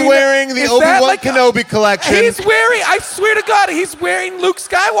wearing? He is wearing the Obi-Wan Kenobi collection. I swear to God, he's wearing Luke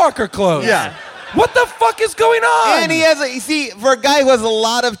Skywalker clothes. Yeah. What the fuck is going on? And he has you see, for a guy who has a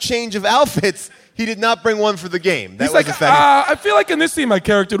lot of change of outfits, he did not bring one for the game. That He's was like, effective. I feel like in this scene, my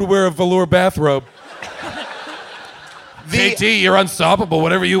character would wear a velour bathrobe. KT, you're unstoppable,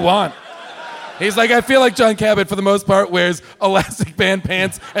 whatever you want. He's like, I feel like John Cabot, for the most part, wears elastic band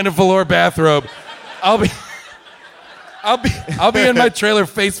pants and a velour bathrobe. I'll be in my trailer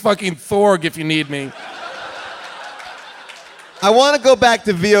face fucking Thorg if you need me. I want to go back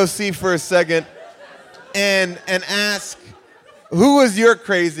to VOC for a second and ask, who was your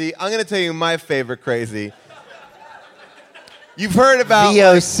crazy? I'm going to tell you my favorite crazy. You've heard about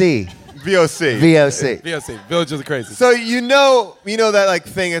VOC. VOC. VOC, Village of the Crazies. So you know that like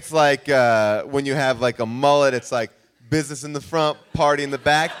thing. It's like when you have like a mullet. It's like business in the front, party in the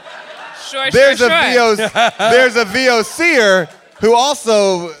back. Sure. There's a VOCer who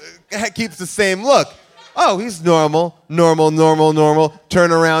also keeps the same look. Oh, he's normal.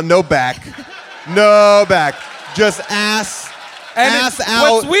 Turn around, no back. Just ass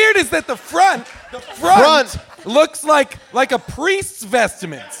out. What's weird is that the front looks like a priest's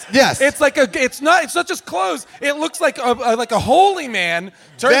vestments. Yes. It's not just clothes. It looks like a holy man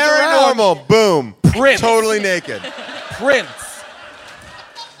turns Very around. normal. Boom. Prince. Totally naked. Prince.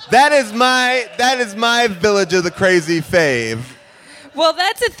 That is my Village of the Crazy fave. Well,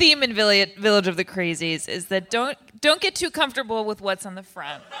 that's a theme in Village of the Crazies, is that don't get too comfortable with what's on the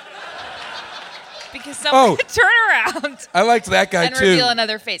front. Because someone could turn around. I liked that guy and too. reveal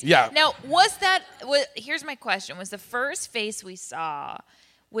another face. Yeah. Now, here's my question. Was the first face we saw,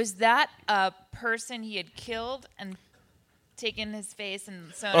 was that a person he had killed and taken his face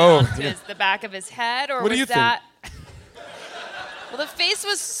and sewn onto the back of his head? Or what do you think? Well, the face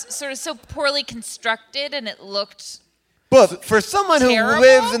was sort of so poorly constructed and it looked But for someone terrible? who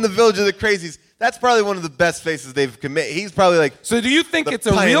lives in the Village of the Crazies, that's probably one of the best faces they've committed. He's probably like. So do you think it's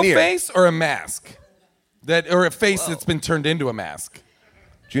a real face or a mask? Or a face that's been turned into a mask?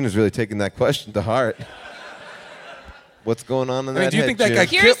 Juna's really taking that question to heart. What's going on in that do you head, think that June? guy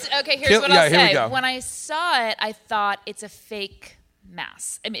Here's what I'll here we say. go. When I saw it, I thought it's a fake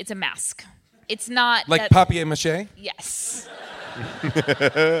mask. I mean, it's a mask. It's not like papier-mâché? Yes.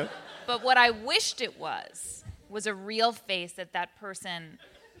 But what I wished it was a real face that person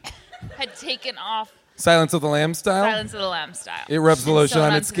had taken off. Silence of the Lambs style? Silence of the Lambs style. It rubs the lotion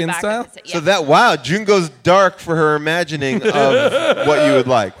on its onto the skin back style? of the So June goes dark for her imagining of what you would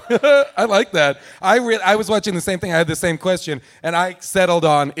like. I like that. I was watching the same thing. I had the same question, and I settled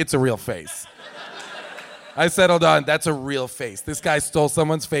on it's a real face. I settled on that's a real face. This guy stole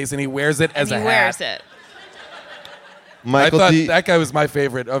someone's face, and he wears it as a hat. He wears it. Michael, I thought that guy was my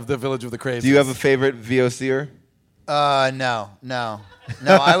favorite of the Village of the Crazies. Do you have a favorite VOCer? No.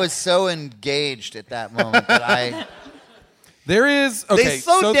 I was so engaged at that moment that I. There is. Okay, they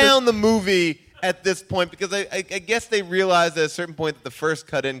slowed down the movie at this point because I guess they realized at a certain point that the first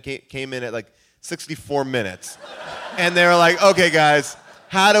cut in came in at like 64 minutes. And they were like, okay, guys,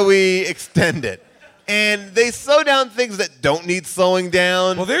 how do we extend it? And they slow down things that don't need slowing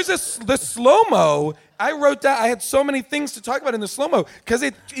down. Well, there's the slow-mo. I wrote down, I had so many things to talk about in the slow-mo because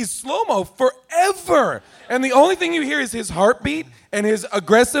it is slow-mo forever. And the only thing you hear is his heartbeat and his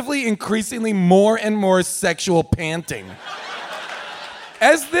aggressively, increasingly more and more sexual panting.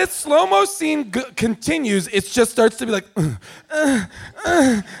 As this slow-mo scene continues, it just starts to be like...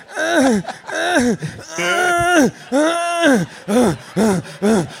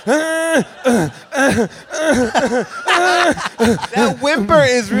 That whimper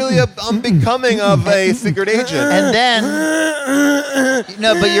is really unbecoming of a secret agent. And then,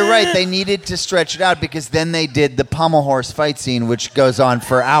 no, but you're right. They needed to stretch it out because then they did the pommel horse fight scene, which goes on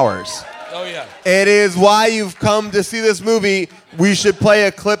for hours. Oh, yeah. It is why you've come to see this movie. We should play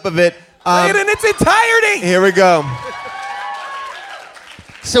a clip of it. Play it in its entirety. Here we go.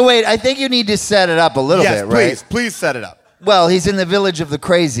 So wait, I think you need to set it up a little bit, right? Yes, please set it up. Well, he's in the Village of the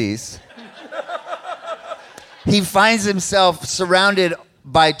Crazies. He finds himself surrounded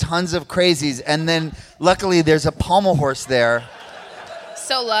by tons of crazies, and then luckily there's a pommel horse there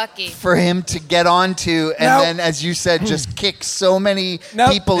So lucky. for him to get onto, and Now- then, as you said, just kick so many Now-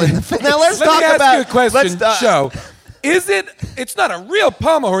 people in the face. Now let's Let talk me ask about you a question, let's, Show. It's not a real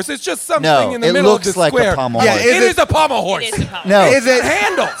pommel horse. It's just something No, in the it middle looks of the like a square. pommel Yeah, horse. It is a pommel horse. It is a pommel. No. Is it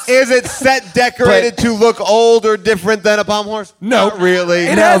Handles. Is it set decorated to look old or different than a pommel horse? No. Not really.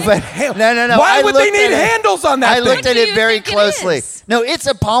 It No, has but no. no. Why I would they looked need at it. handles on that I thing? looked at do it you very think it closely. is? No, it's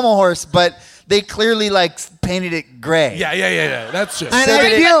a pommel horse, but they clearly painted it gray. Yeah. That's just. And So I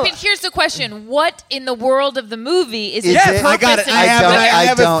that it- feel- But here's the question: what in the world of the movie is Is its it? I got it. purpose in I have- this I movie?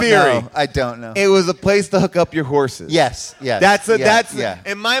 have a don't theory. know. I don't know. It was a place to hook up your horses. Yes. That's yeah.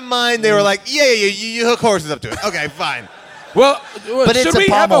 in my mind. They were like, you hook horses up to it. Okay, fine. Well, But should it's a we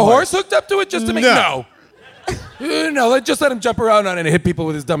have a pommel horse horse. hooked up to it just to make No. No, just let him jump around on it and hit people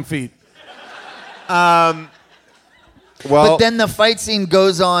with his dumb feet. Well, But then the fight scene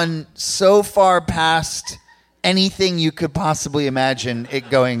goes on so far past anything you could possibly imagine it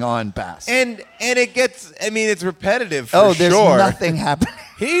going on past. and it gets. I mean, it's repetitive. For there's sure. nothing happening.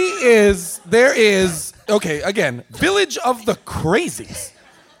 There is, okay, again, Village of the Crazies.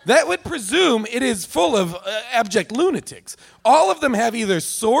 That would presume it is full of abject lunatics. All of them have either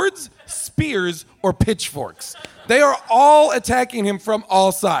swords, spears, or pitchforks. They are all attacking him from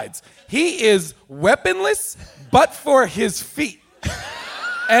all sides. He is weaponless, but for his feet.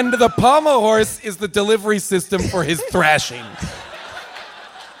 And the pommel horse is the delivery system for his thrashing.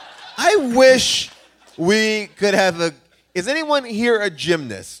 I wish we could have a. Is anyone here a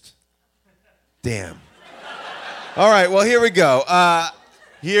gymnast? Damn. All right. Well, here we go.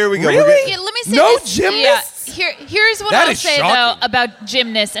 Here we go. Really? Yeah, let me say No this. gymnasts? Yeah, here's what That I'll is say shocking. though about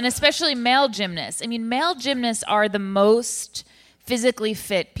gymnasts, and especially male gymnasts. I mean, male gymnasts are the most physically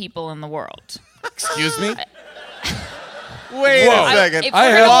fit people in the world. Excuse me? Wait Whoa. a second. If I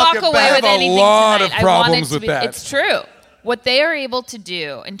we're have- gonna walk I away have with a anything lot tonight, of I want it problems to with be, that. It's true. What they are able to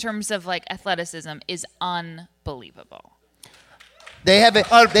do in terms of like athleticism is unbelievable. They have An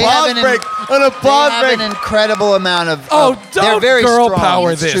they have applause break. An they applause have break. an incredible amount of. Oh, they're don't very girl strong.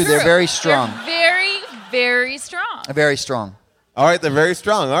 power It's this. True, they're very strong. They're very, very strong. Very strong. All right. They're very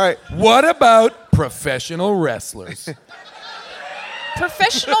strong. All right. What about professional wrestlers?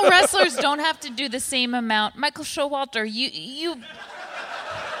 Professional wrestlers don't have to do the same amount. Michael Showalter, you're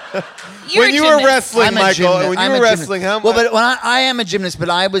When a you were gymnast. wrestling, I'm a Michael, gymnast. when I'm you a were gymnast. wrestling, how much? Well, but when I am a gymnast, but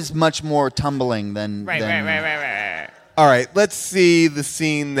I was much more tumbling than. Right. All right. Let's see the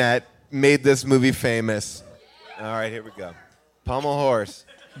scene that made this movie famous. All right. Here we go. Pommel horse.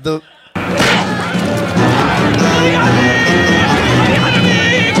 The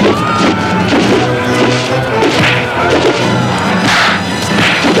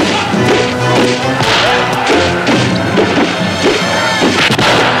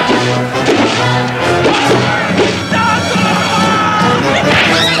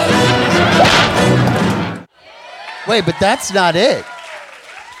Wait, but that's not it.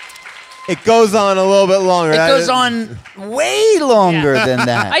 It goes on a little bit longer. It That goes is- on way longer than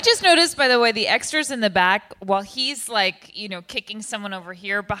that. I just noticed, by the way, the extras in the back, while he's like, kicking someone over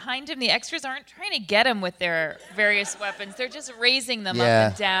here, behind him, the extras aren't trying to get him with their various weapons. They're just raising them up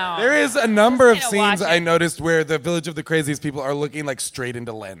and down. There is a number of Just kinda scenes watch I it. noticed where the Village of the Crazies people are looking like straight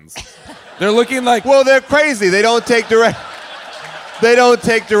into lens. They're looking like, Well, they're crazy. They don't take direction.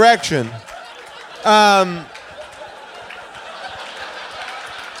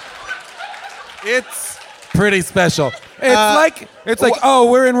 it's pretty special. It's like,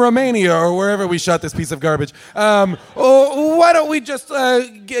 we're in Romania or wherever we shot this piece of garbage. Why don't we just?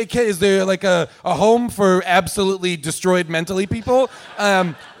 Is there like a home for absolutely destroyed mentally people?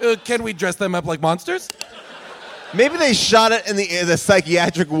 Can we dress them up like monsters? Maybe they shot it in the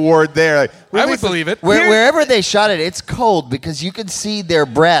psychiatric ward there. Like, I would believe it. Wherever they shot it, it's cold because you could see their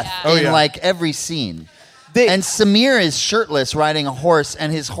breath Oh, in yeah. like every scene. And Samir is shirtless riding a horse,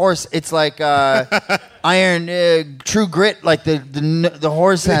 and his horse, it's like iron, True Grit, like the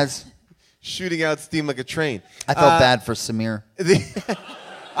horse has. Shooting out steam like a train. I felt bad for Samir.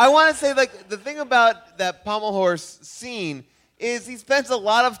 I want to say, like, the thing about that pommel horse scene is he spends a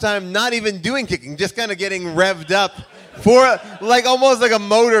lot of time not even doing kicking, just kind of getting revved up for, like, almost like a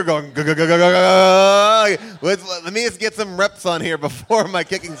motor going. Let me just get some reps on here before my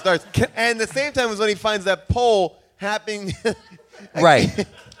kicking starts. And at the same time is when he finds that pole happening. Right.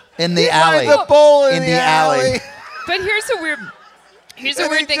 In the He alley. finds a pole in the alley. But here's a weird And he thing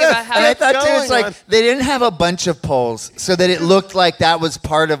just about how And I thought too, going it's like on. they didn't have a bunch of poles so that it looked like that was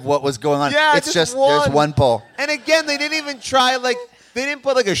part of what was going on. Yeah, it's just there's one. one pole. And again, they didn't even try, like, they didn't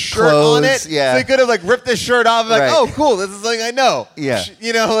put, like, a shirt on it. Clothes, yeah. So they could have, like, ripped the shirt off and, like, Right. oh, cool, this is something I know. Yeah.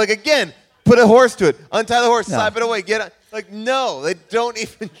 Like, again, put a horse to it. Untie the horse, No. slap it away, get on. Like, no, they don't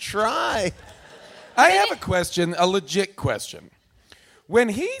even try. I have a question, a legit question. When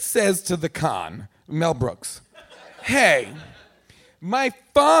he says to the con, Mel Brooks, hey, my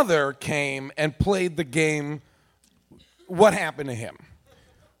father came and played the game, what happened to him?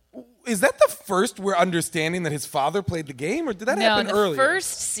 Is that the first we're understanding that his father played the game, or did that happen earlier? No, the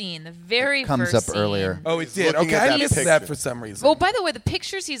first scene, the very comes first up scene. earlier. Oh, it did. looking Okay, at I that missed picture. that for some reason. Oh, by the way, the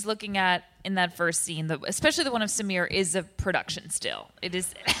pictures he's looking at in that first scene, especially the one of Samir, is a production still. It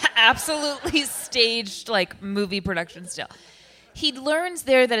is absolutely staged, like movie production still. He learns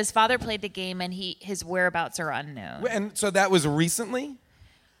there that his father played the game and his whereabouts are unknown. And so that was recently?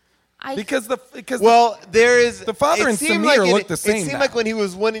 Because there is the father and seemed Samir like look the same It seemed now. like when he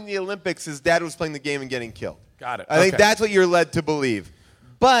was winning the Olympics, his dad was playing the game and getting killed. Got it. I think Okay. that's what you're led to believe.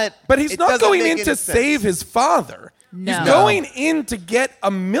 But he's it not doesn't going make in any to sense. save his father. No. He's going in to get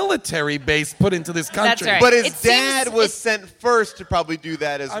a military base put into this country. That's right. But his It dad seems- was sent first to probably do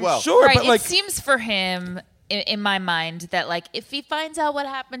that as I'm well. sure, Right, but like it seems for him, in my mind, that like if he finds out what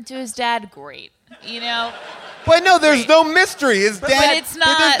happened to his dad, great. You know? But no, there's no mystery. His dad. it's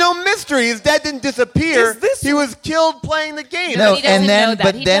not- There's no mystery. His dad didn't disappear. Is this- He was killed playing the game. No, he doesn't and know then that.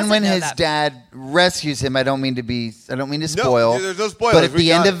 but He then doesn't when know his that. dad rescues him, I don't mean to spoil. there's no spoilers. But at We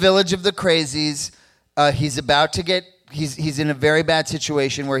the end got of it. Village of the Crazies, he's about to get he's in a very bad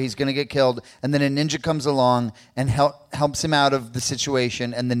situation where he's going to get killed, and then a ninja comes along and helps him out of the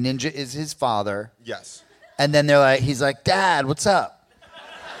situation, and the ninja is his father. Yes. And then he's like, "Dad, what's up?"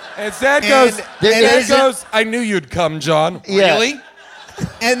 And Dad goes, there's a- I knew you'd come, John. Yeah. Really?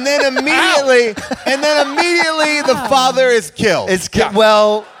 And then immediately, the father is killed.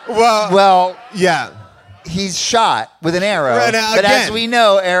 Well, yeah. he's shot with an arrow. Right, now, but as again. we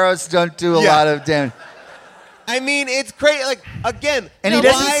know, arrows don't do a Yeah. lot of damage. I mean, it's crazy. Like, again. And he why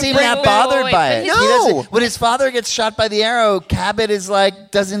doesn't seem bring- that bothered wait, by but it. his- He doesn't- No. when his father gets shot by the arrow, Cabot is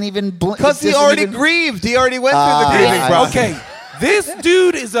like, doesn't even blink. Because he already grieved. He already went through the grieving I process. Okay, this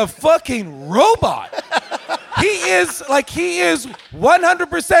dude is a fucking robot. He is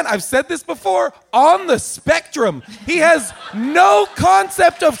 100%, I've said this before, on the spectrum. He has no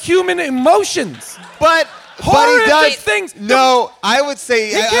concept of human emotions. But he Horrific does things. No, I would say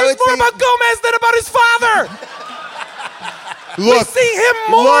He I cares would more say, about Gomez than about his father. Look, We see him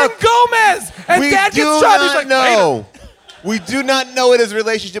mourn Gomez, and we Dad do gets shot. He's not like, know. We do not know what his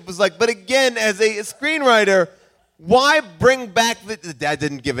relationship was like. But again, as a screenwriter, why bring back the dad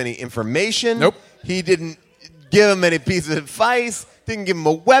didn't give any information. Nope. He didn't give him any piece of advice, didn't give him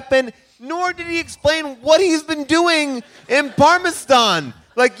a weapon, nor did he explain what he's been doing in Parmesan.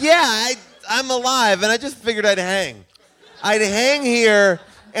 Like, yeah, I'm alive, and I just figured I'd hang. I'd hang here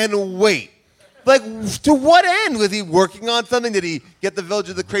and wait. Like, to what end? Was he working on something? Did he get the Village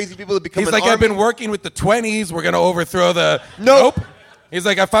of the Crazy People to become He's an like, army? I've been working with the 20s. We're going to overthrow the... Nope. He's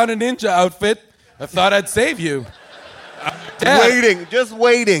like, I found a ninja outfit. I thought I'd save you. Dad. Waiting, just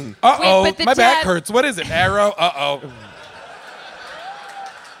waiting. Uh-oh, Wait, but the my back dad- hurts. What is it, arrow? Uh-oh.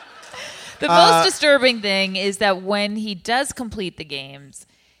 The most disturbing thing is that when he does complete the games,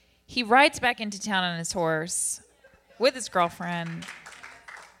 he rides back into town on his horse with his girlfriend,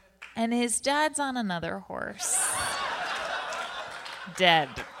 and his dad's on another horse. Dead.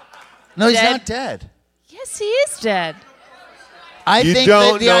 No, he's Dead. not dead. Yes, he is dead. I You think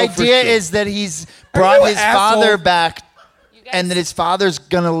don't that the know for idea sure. is that he's brought you his asshole? father back, You guys- and that his father's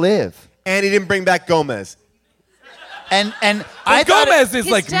gonna live. And he didn't bring back Gomez. And Well, I thought Gomez is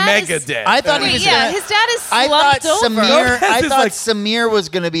his like dad mega is- dead. I thought he Wait, was yeah, gonna. his dad is I slumped thought over. Samir. Gomez I is thought like- Samir was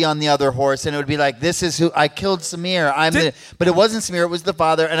going to be on the other horse, and it would be like, "This is who I killed Samir." But it wasn't Samir; it was the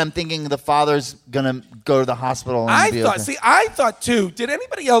father. And I'm thinking the father's gonna go to the hospital. And I be thought, okay. see, I thought too, did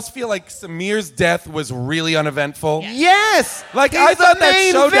anybody else feel like Samir's death was really uneventful? Yes. Like, He's I thought the that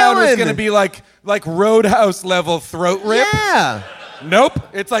main showdown was villain. going to be like Roadhouse level throat rip. Yeah. Nope.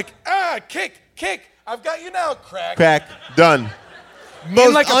 It's like, kick. I've got you now, crack. Crack. Done.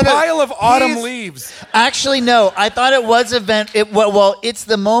 In like a pile of autumn He's- leaves. Actually, no. I thought it was well, it's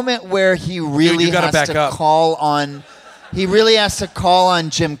the moment where he really you gotta has back to up. call on. He really has to call on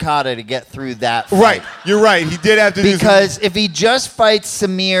Gymkata to get through that fight. Right. You're right. He did have to do Because if he just fights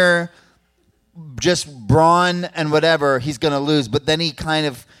Samir, just brawn and whatever, he's going to lose. But then he kind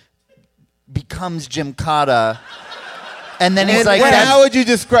of becomes Gymkata. And then he's like, that's- how would you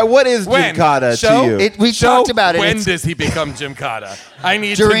describe what is When? Gymkata Show? to you? we Show, talked about it. When It's does he become Gymkata? I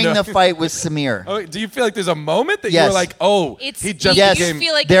need during to know. the fight with Samir. Oh, do you feel like there's a moment that you Yes. were like, oh, It's he just Yes. you became...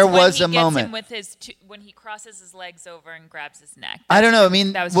 feel like there it's when was he a gets moment. him with his when he crosses his legs over and grabs his neck. I don't know. I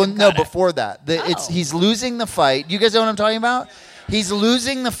mean, That was well, no, Gymkata. before that. Oh. He's losing the fight. You guys know what I'm talking about? He's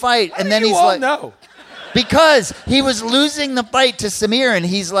losing the fight, and then you he's all like, know? Because he was losing the fight to Samir, and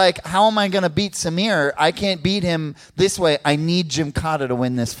he's like, how am I going to beat Samir? I can't beat him this way. I need Gymkata to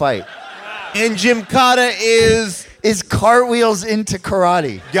win this fight. And Gymkata is cartwheels into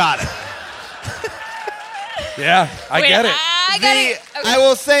karate. Got it. Yeah, I get it. I got it. Okay. I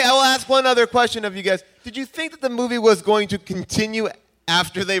will ask one other question of you guys. Did you think that the movie was going to continue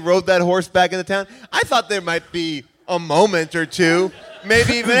after they rode that horse back into town? I thought there might be a moment or two.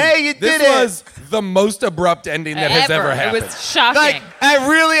 Maybe even, hey, you did it. This was the most abrupt ending that has ever happened. It was shocking. Like, I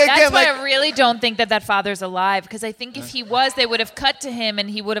really, again, That's why like, I really don't think that father's alive, because I think if he was, they would have cut to him and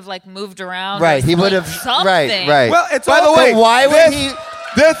he would have like moved around. Right, he would have. Something. Right. Well, it's by all the way, but why would he?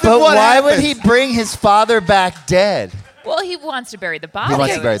 This is But what why happens. would he bring his father back dead? Well, he wants to bury the body. He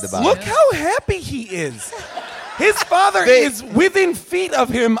wants to bury the body. Look how happy he is. His father is within feet of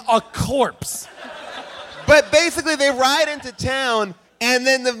him, a corpse. But basically, they ride into town, and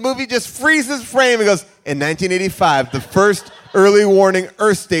then the movie just freezes frame and goes, in 1985, the first early warning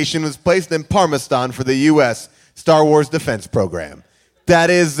Earth station was placed in Parmistan for the U.S. Star Wars Defense Program.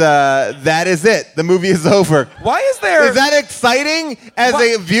 That is it. The movie is over. Why is there... Is that exciting as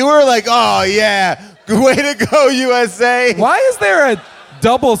a viewer? Like, oh, yeah, way to go, USA. Why is there a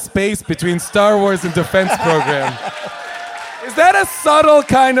double space between Star Wars and Defense Program? Is that a subtle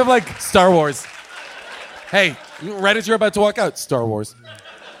kind of like Star Wars? Hey, right as you're about to walk out, Star Wars.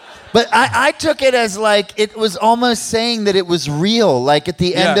 But I took it as like it was almost saying that it was real, like at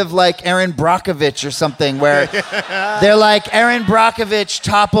the end of like Aaron Brockovich or something, where they're like, Aaron Brockovich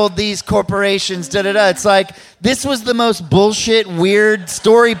toppled these corporations, da-da-da. It's like, this was the most bullshit, weird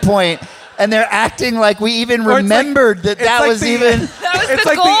story point, and they're acting like we even remembered that was even... It's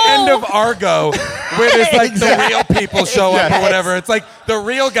like the end of Argo, where there's like the real people show up or whatever. It's like the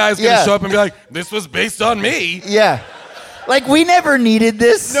real guy's going to show up and be like, this was based on me. Yeah. Like, we never needed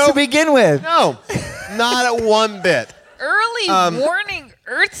this to begin with. No, not at one bit. Early warning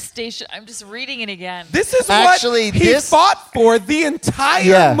Earth station. I'm just reading it again. This is Actually, what he fought for the entire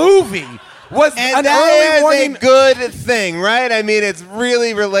Yeah. movie. Was And an that early is warning. a good thing, right? I mean, it's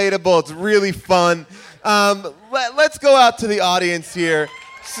really relatable. It's really fun. Let's go out to the audience here,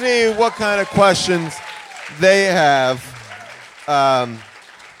 see what kind of questions they have.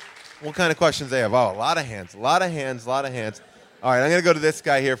 What kind of questions they have? Oh, a lot of hands. All right, I'm going to go to this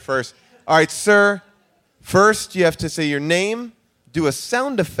guy here first. All right, sir. First, you have to say your name, do a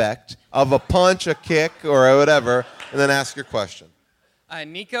sound effect of a punch, a kick, or whatever, and then ask your question.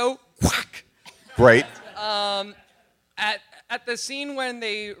 Nico, quack. Great. At the scene when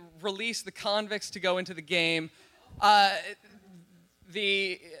they release the convicts to go into the game,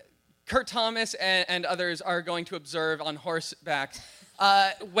 the Kurt Thomas and others are going to observe on horseback.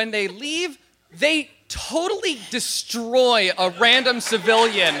 When they leave, they totally destroy a random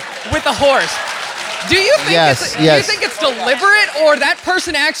civilian with a horse. Do you think do you think it's deliberate, or that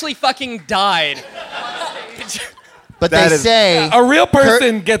person actually fucking died? But they say... A real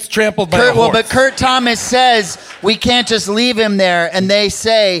person gets trampled by a horse. Well, but Kurt Thomas says, we can't just leave him there. And they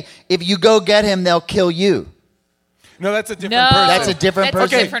say, if you go get him, they'll kill you. No, that's a different person. That's a different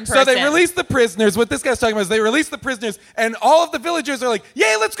person. Different So they person. release the prisoners. What this guy's talking about is they release the prisoners, and all of the villagers are like,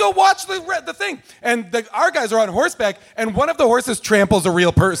 yay, let's go watch the thing. And our guys are on horseback, and one of the horses tramples a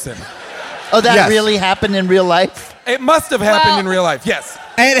real person. Oh, that really happened in real life? It must have happened in real life, yes.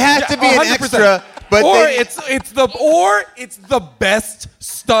 And it has to be an 100%. extra, but it's the best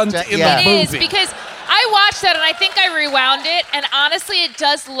stunt in the movie. It is, because I watched that and I think I rewound it, and honestly, it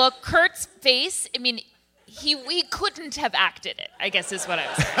does look, Kurt's face, I mean, he couldn't have acted it, I guess is what I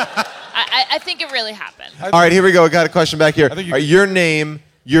was saying. I think it really happened. All right, here we go. We got a question back here. All right, your name,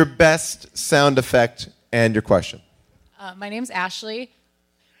 your best sound effect, and your question. My name's Ashley.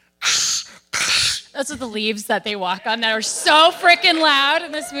 Those are the leaves that they walk on that are so freaking loud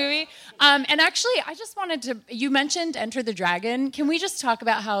in this movie. And actually, I just wanted to, you mentioned Enter the Dragon. Can we just talk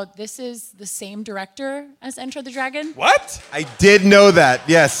about how this is the same director as Enter the Dragon? What? I did know that,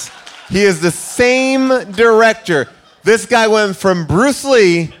 yes. He is the same director. This guy went from Bruce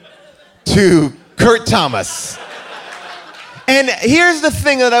Lee to Kurt Thomas. And here's the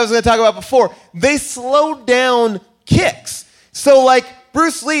thing that I was going to talk about before. They slowed down kicks. So, like,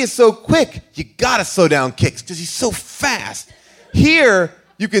 Bruce Lee is so quick, you got to slow down kicks because he's so fast. Here,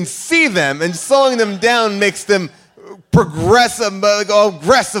 you can see them, and slowing them down makes them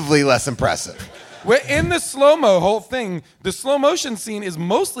aggressively less impressive. In the slow-mo whole thing, the slow motion scene is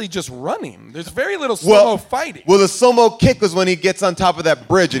mostly just running. There's very little slow-mo fighting. Well, the slow-mo kick was when he gets on top of that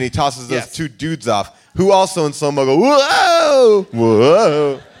bridge and he tosses those two dudes off, who also in slow-mo go, whoa,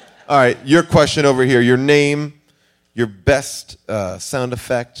 whoa. All right, your question over here, your name, your best sound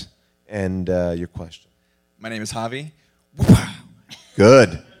effect, and your question. My name is Javi.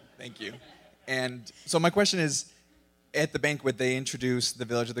 Good. Thank you. And so my question is, at the banquet, they introduced the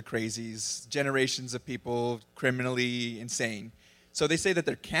Village of the Crazies, generations of people criminally insane. So they say that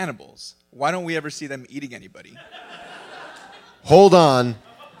they're cannibals. Why don't we ever see them eating anybody? Hold on.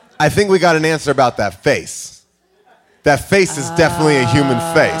 I think we got an answer about that face. That face is definitely a human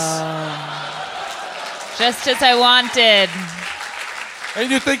face. Just as I wanted.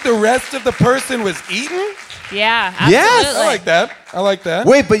 And you think the rest of the person was eaten? Yeah, absolutely. Yes. I like that. I like that.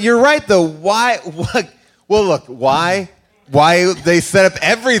 Wait, but you're right though. Why? Well, look. Why they set up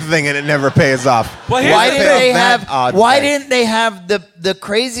everything and it never pays off? Well, here's Why the didn't thing. they have? Odd Why thing. didn't they have the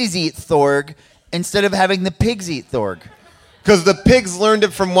crazies eat Thorg instead of having the pigs eat Thorg? Because the pigs learned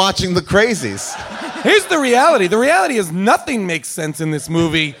it from watching the Crazies. Here's the reality. The reality is nothing makes sense in this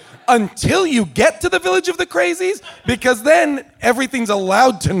movie until you get to the Village of the Crazies, because then everything's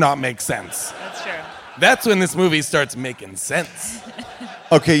allowed to not make sense. That's true. That's when this movie starts making sense.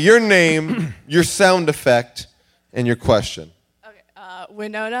 Okay, your name, your sound effect, and your question. Okay,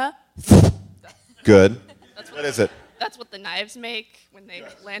 Winona. Good. What is it? That's what the knives make when they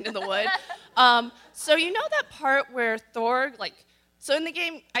land in the wood. So you know that part where Thor, so in the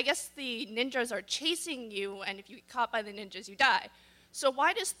game, I guess the ninjas are chasing you, and if you get caught by the ninjas, you die. So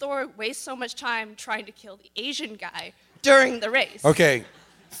why does Thor waste so much time trying to kill the Asian guy during the race? Okay,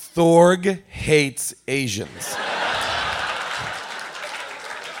 Thorg hates Asians.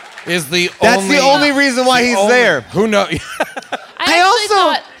 That's the only reason why he's there. Who knows?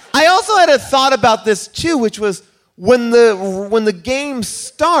 I also had a thought about this too, which was when the game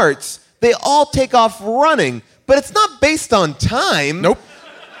starts, they all take off running, but it's not based on time. Nope.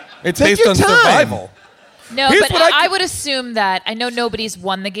 It's Take based your on time. survival. No, Here's but what I would assume that, I know nobody's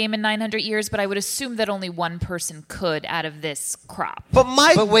won the game in 900 years, but I would assume that only one person could out of this crop. But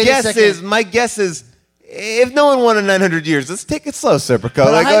my guess is, if no one won in 900 years, let's take it slow, Serpico.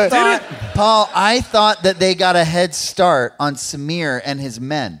 But Paul, I thought that they got a head start on Samir and his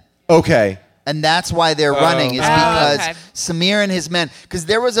men. Okay. And that's why they're running, is because okay. Samir and his men. Because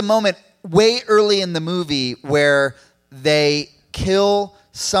there was a moment way early in the movie where they kill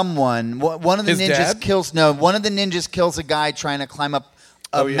someone. One of the His ninjas dad? one of the ninjas kills a guy trying to climb up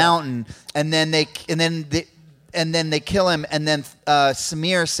a mountain, and then they kill him, and then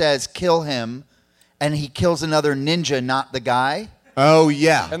Samir says, "Kill him," and he kills another ninja, not the guy. Oh,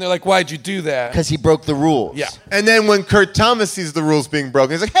 yeah. And they're like, why'd you do that? Because he broke the rules. Yeah. And then when Kurt Thomas sees the rules being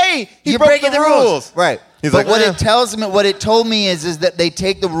broken, he's like, hey, You're broke breaking the rules. Right. He's But like, what it told me is that they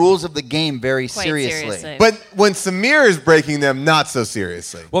take the rules of the game very Quite seriously. But when Samir is breaking them, not so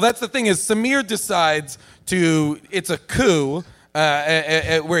seriously. Well, that's the thing is Samir decides it's a coup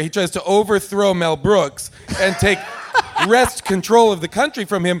where he tries to overthrow Mel Brooks and take wrest control of the country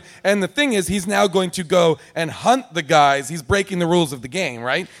from him. And the thing is, he's now going to go and hunt the guys. He's breaking the rules of the game,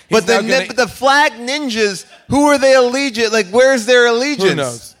 right? But the flag ninjas, who are they allegiant? Like, where's their allegiance? Who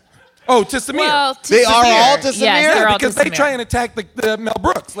knows? Oh, to Samir. Well, to They Samir. are all to Samir? Yes, they're all because to they Samir. try and attack the Mel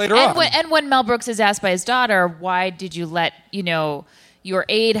Brooks later on. And when Mel Brooks is asked by his daughter, why did you let, your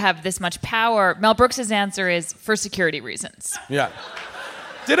aide have this much power? Mel Brooks' answer is, for security reasons. Yeah.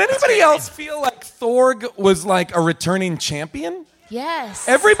 Did anybody else feel like Thorg was like a returning champion? Yes.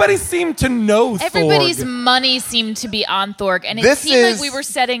 Everybody seemed to know Everybody's Thorg. money seemed to be on Thorg, and it This seemed like is- we were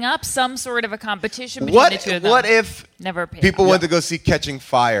setting up some sort of a competition between the two of them. What if Never paid people off. went to go see Catching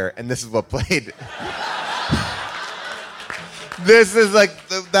Fire, and this is what played? This is like,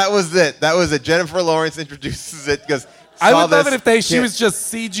 that was it. That was it. Jennifer Lawrence introduces it because I would love it if she was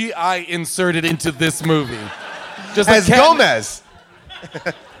just CGI inserted into this movie. Just like as Gomez.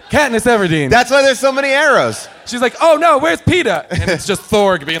 Katniss Everdeen. That's why there's so many arrows. She's like, oh no, where's PETA? And it's just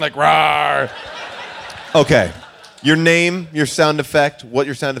Thorg being like, rawr. Okay. Your name, your sound effect, what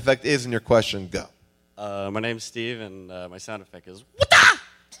your sound effect is, and your question, go. My name's Steve, and my sound effect is "Wata!"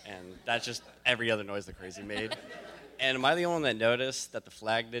 And that's just every other noise the Crazy made. And am I the only one that noticed that the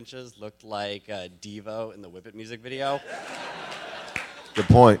flag ninjas looked like Devo in the Whip It music video? Good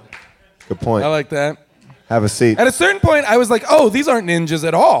point. Good point. I like that. Have a seat. At a certain point, I was like, oh, these aren't ninjas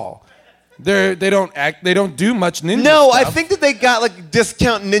at all. They don't do much ninja No, stuff. I think that they got like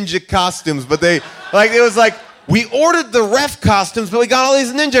discount ninja costumes, but it was like, we ordered the ref costumes, but we got all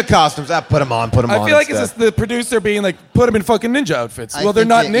these ninja costumes. Put them on, put them on. I feel like instead. it's just the producer being like, put them in fucking ninja outfits. I Well, they're think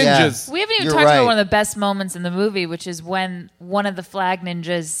not yeah. ninjas. We haven't even You're talked right. about one of the best moments in the movie, which is when one of the flag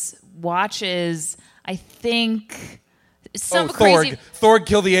ninjas watches, I think, some crazy... Thorg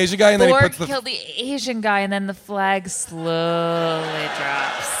killed the Asian guy, and then he Thorg puts the... killed the Asian guy, and then the flag slowly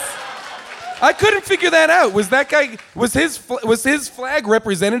drops. I couldn't figure that out. Was that guy, was his flag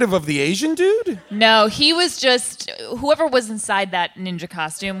representative of the Asian dude? No, he was just, whoever was inside that ninja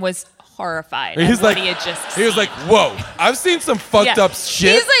costume was horrified at He's what like, he had just he was like, whoa, I've seen some fucked up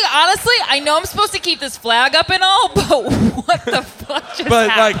shit. He's like, honestly, I know I'm supposed to keep this flag up and all, but what the fuck just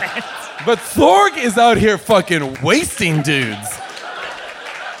happened? But Thorg is out here fucking wasting dudes.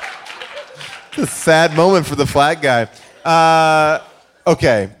 It's a sad moment for the flag guy.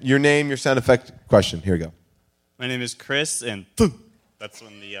 Okay, your name, your sound effect question. Here we go. My name is Chris, and that's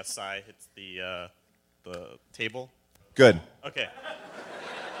when the sai hits the table. Good. Okay.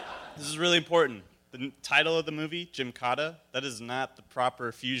 This is really important. The title of the movie, Gymkata, that is not the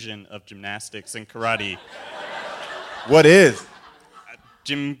proper fusion of gymnastics and karate. What is?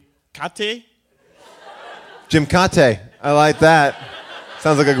 Gymkate? Gymkata. I like that.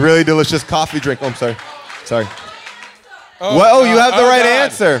 Sounds like a really delicious coffee drink. Oh, I'm sorry. Sorry. Oh, you have the right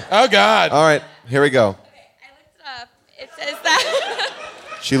answer. Oh, God. All right, here we go. It says that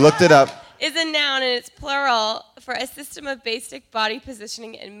She looked it up. is a noun and it's plural for a system of basic body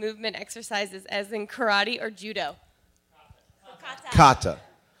positioning and movement exercises as in karate or judo. Kata.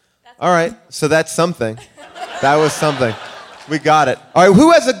 All right, so that's something. That was something. We got it. All right,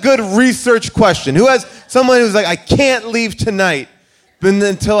 who has a good research question? Who has someone who's like, I can't leave tonight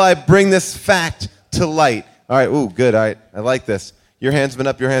until I bring this fact to light? All right, ooh, good. All right, I like this. Your hand's been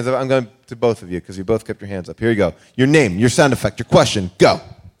up, your hand's up. I'm going to both of you because you both kept your hands up. Here you go. Your name, your sound effect, your question, go. All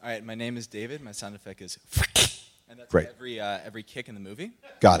right, my name is David. My sound effect is and that's Great. every kick in the movie.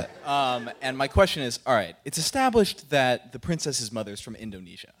 Got it. And my question is, all right, it's established that the princess's mother is from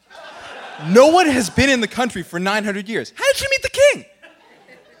Indonesia. No one has been in the country for 900 years. How did she meet the king?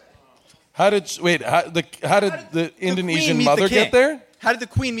 How did the Indonesian mother get there? How did the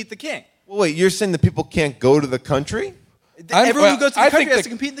queen meet the king? Well, wait, you're saying that people can't go to the country? Everyone who goes to the country has to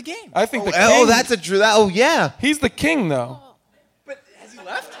compete in the game. I think the king. Oh, that's a true. Oh, yeah. He's the king, though. But has he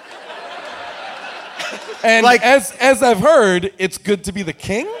left? And like, as I've heard, it's good to be the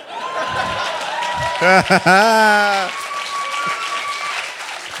king.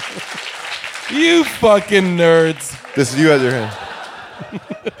 You fucking nerds. This is you as your hand.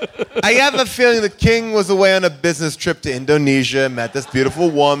 I have a feeling the king was away on a business trip to Indonesia, met this beautiful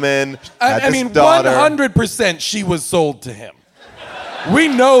woman, I mean, 100% she was sold to him. We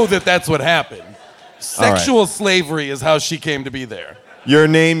know that that's what happened. Sexual slavery is how she came to be there. Your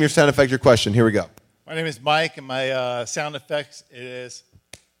name, your sound effect, your question. Here we go. My name is Mike, and my sound effects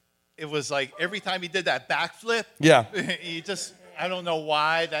it was like every time he did that backflip. Yeah. He just, I don't know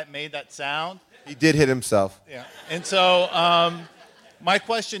why that made that sound. He did hit himself. Yeah. And so my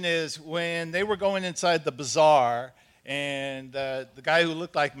question is, when they were going inside the bazaar, and the guy who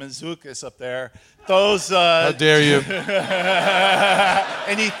looked like Manzukis up there throws... How dare you.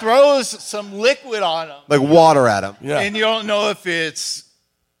 and he throws some liquid on him. Like water at him. Yeah. And you don't know if it's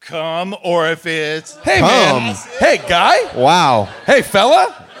cum or if it's... Hey, man. Hey, guy. Wow. Hey,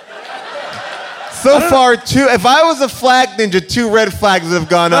 fella. So far, if I was a flag ninja, 2 red flags would have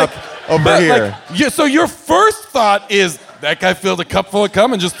gone up over here. So your first thought is, that guy filled a cup full of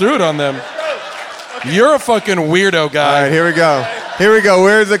cum and just threw it on them. You're a fucking weirdo guy. All right, here we go. Here we go.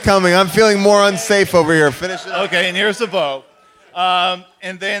 Where is it coming? I'm feeling more unsafe over here. Finish it. Okay, and here's the bow.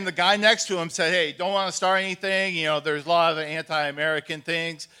 And then the guy next to him said, hey, don't want to start anything. You know, there's a lot of anti-American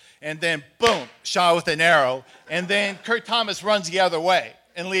things. And then, boom, shot with an arrow. And then Kurt Thomas runs the other way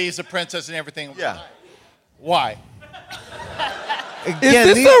and leaves the princess and everything. Yeah. Why? Is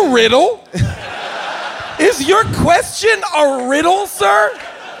this a riddle? Is your question a riddle, sir?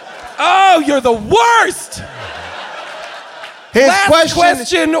 Oh, you're the worst. Last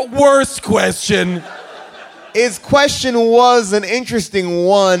question, worst question. His question was an interesting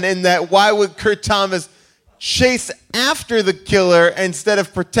one in that why would Kurt Thomas chase after the killer instead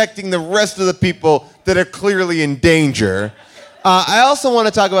of protecting the rest of the people that are clearly in danger? I also want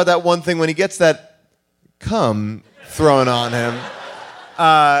to talk about that one thing when he gets that cum thrown on him.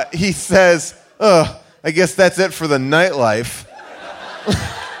 He says, I guess that's it for the nightlife.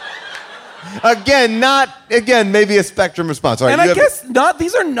 Again, maybe a spectrum response. All right, and I guess not.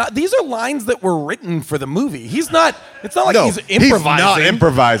 These are lines that were written for the movie. It's not like he's improvising. He's not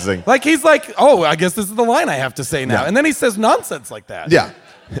improvising. Like he's like, oh, I guess this is the line I have to say now. No. And then he says nonsense like that. Yeah.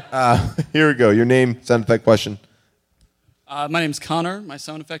 Here we go. Your name, sound effect question. My name's Connor. My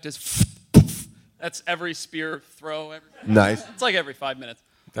sound effect is that's every spear throw. Nice. It's like every 5 minutes.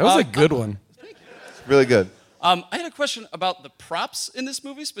 That was a good one. Really good. I had a question about the props in this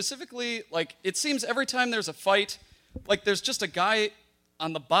movie, specifically, like, it seems every time there's a fight, like, there's just a guy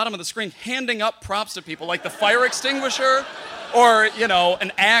on the bottom of the screen handing up props to people, like the fire extinguisher, or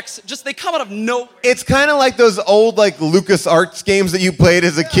an axe. Just they come out of nowhere. It's kind of like those old LucasArts games that you played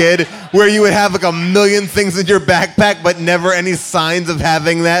as a kid, where you would have a million things in your backpack, but never any signs of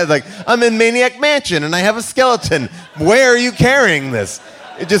having that. Like, I'm in Maniac Mansion and I have a skeleton. Where are you carrying this?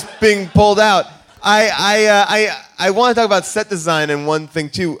 It just being pulled out. I want to talk about set design and one thing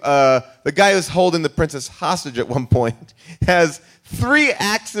too. The guy who's holding the princess hostage at one point has 3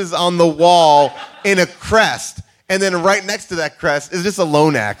 axes on the wall in a crest. And then right next to that crest is just a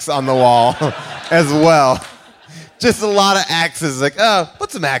lone axe on the wall as well. Just a lot of axes. Like,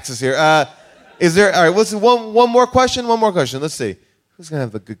 put some axes here. Is there, all right, let's see, one more question? One more question. Let's see. Who's going to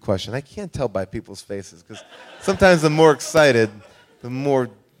have a good question? I can't tell by people's faces because sometimes the more excited, the more,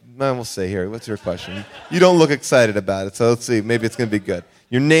 we'll say here. What's your question? You don't look excited about it, so let's see. Maybe it's going to be good.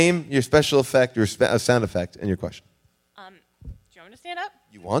 Your name, your special effect, your sound effect, and your question. Do you want me to stand up?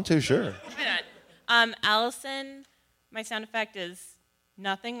 You want to? Sure. Why not? Allison, my sound effect is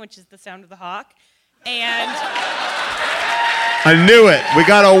nothing, which is the sound of the hawk. And I knew it. We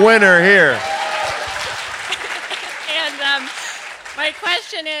got a winner here. and my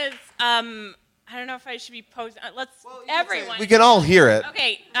question is, I don't know if I should be posing. Everyone. We can all hear it.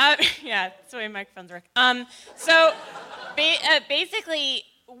 Okay. Yeah, that's the way microphones work. So basically,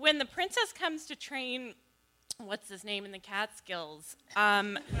 when the princess comes to train, what's his name in the Catskills,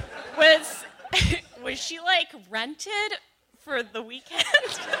 was she rented for the weekend?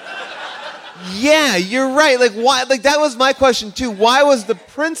 Yeah, you're right. Why? That was my question too. Why was the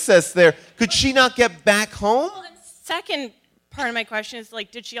princess there? Could she not get back home? Well, and second part of my question is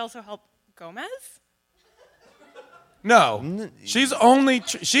did she also help Gomez? No, she's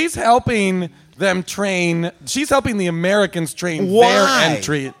she's helping them train. She's helping the Americans train their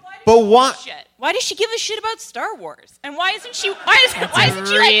entry. But why? Why does she give a shit about Star Wars? And why isn't she? Why isn't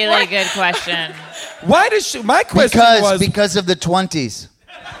she really good question. Why does she? My question was because of the 20s.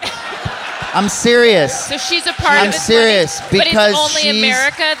 I'm serious. So she's a part of the 20s, serious because but it's only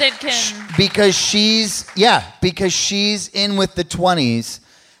America that can. Because she's in with the 20s,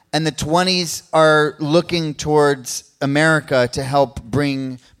 and the 20s are looking towards America to help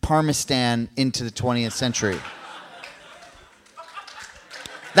bring Parmesan into the 20th century.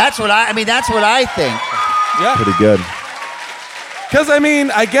 That's what I think. Yeah. Pretty good. Because,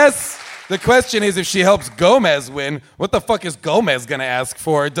 I guess the question is if she helps Gomez win, what the fuck is Gomez going to ask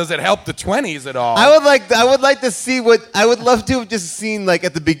for? Does it help the 20s at all? I would like to see I would love to have just seen,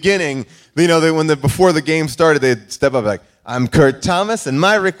 at the beginning, before the game started, they'd step up I'm Kurt Thomas, and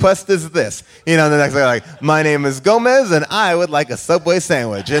my request is this. And the next guy my name is Gomez, and I would like a Subway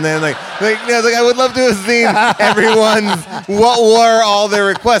sandwich. And then I would love to have seen everyone's what were all their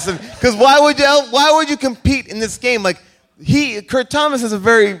requests. Because why would you compete in this game? Kurt Thomas has a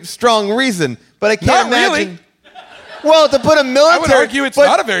very strong reason, but I can't imagine. Really. Well, to put a military. I would argue it's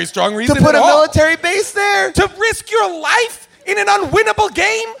not a very strong reason to put at a all. military base there. To risk your life in an unwinnable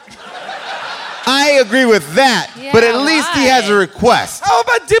game. I agree with that, but at least he has a request. How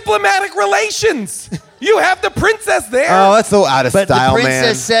about diplomatic relations? You have the princess there. Oh, that's so out of But style, the man.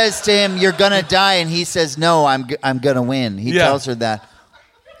 princess says to him, "You're gonna die," and he says, "No, I'm gonna win." He tells her that.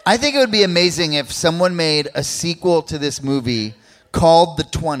 I think it would be amazing if someone made a sequel to this movie called The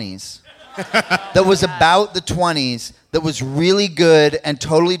 20s that was about the 20s, that was really good and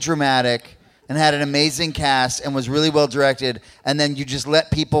totally dramatic and had an amazing cast and was really well directed, and then you just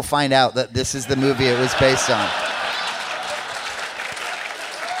let people find out that this is the movie it was based on.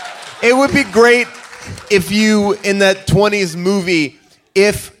 It would be great if you, in that 20s movie,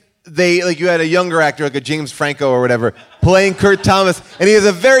 if they, you had a younger actor, like a James Franco or whatever, playing Kurt Thomas, and he has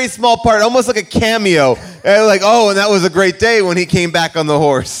a very small part, almost like a cameo. And and that was a great day when he came back on the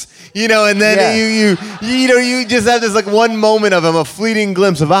horse. And then you just have this one moment of him, a fleeting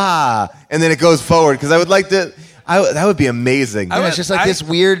glimpse of and then it goes forward. Because I would like to, that would be amazing. It's just this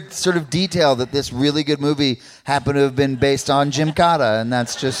weird sort of detail that this really good movie happened to have been based on Gymkata, and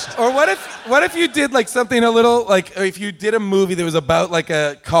that's just. Or what if you did something a little if you did a movie that was about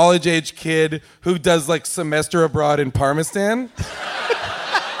a college age kid who does semester abroad in Parmesan.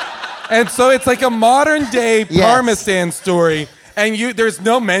 And so it's a modern day Parmesan story. And there's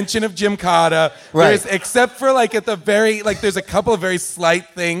no mention of Gymkata, right? Except for at the very there's a couple of very slight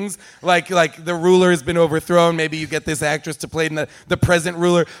things, like the ruler has been overthrown. Maybe you get this actress to play the present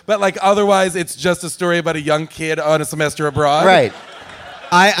ruler, but otherwise it's just a story about a young kid on a semester abroad. Right.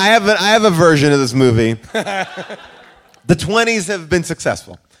 I have a version of this movie. The 20s have been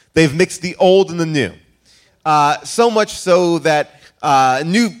successful. They've mixed the old and the new, so much so that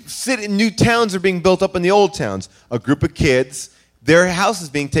new towns are being built up in the old towns. A group of kids. Their house is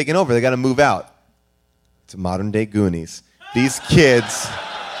being taken over. They got to move out. It's a modern-day Goonies. these kids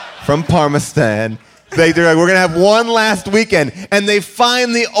from Parmistan. They're like, we're going to have one last weekend. And they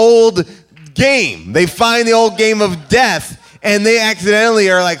find the old game. They find the old game of death. And they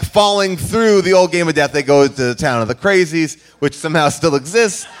accidentally are like falling through the old game of death. They go to the town of the Crazies, which somehow still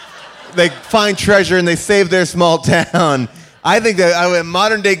exists. They find treasure and they save their small town. I think that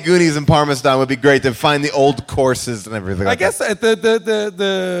modern day Goonies in Parmistan would be great to find the old courses and everything. I guess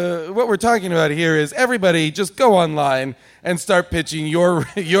the what we're talking about here is everybody just go online and start pitching your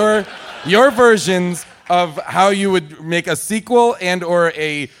versions of how you would make a sequel and or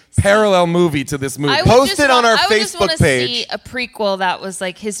a parallel movie to this movie. Post it on our I would just Facebook wanna page. See a prequel that was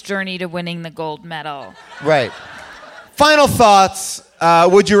like his journey to winning the gold medal. Right. Final thoughts.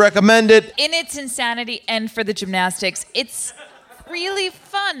 Would you recommend it? In its insanity and for the gymnastics, it's really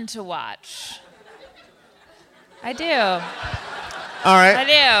fun to watch. I do. All right. I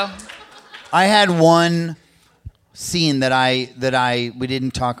do. I had one scene that we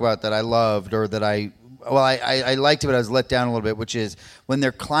didn't talk about that I loved or that I liked it, but I was let down a little bit, which is when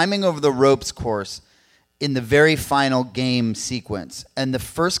they're climbing over the ropes course in the very final game sequence, and the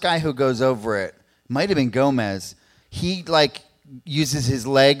first guy who goes over it might have been Gomez. He like uses his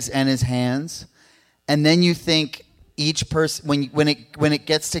legs and his hands, and then you think each person when it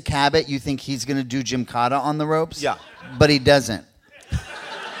gets to Cabot, you think he's going to do Gymkata on the ropes. Yeah, but he doesn't.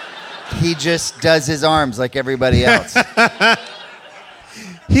 He just does his arms like everybody else.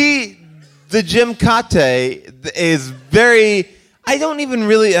 The Gymkata is very. I don't even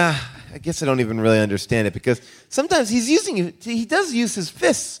really. I guess I don't even really understand it because sometimes he does use his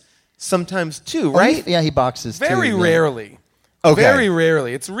fists sometimes too, right? Yeah, he boxes too. Very rarely. Okay. Very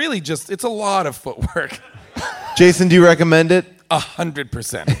rarely. It's really just, it's a lot of footwork. Jason, do you recommend it?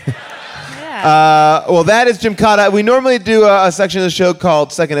 100%. Well, that is Gymkata. We normally do a section of the show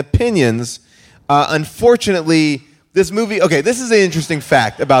called Second Opinions. Unfortunately, this movie. Okay, this is an interesting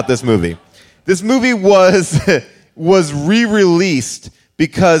fact about this movie. This movie was re-released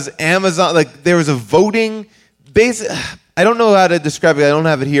because Amazon, like, there was a voting. I don't know how to describe it. I don't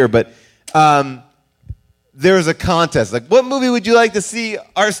have it here, but there was a contest. Like, what movie would you like to see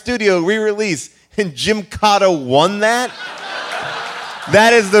our studio re-release? And Gymkata won that.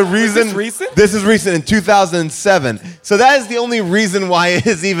 That is the reason. Is this recent? This is recent in 2007. So that is the only reason why it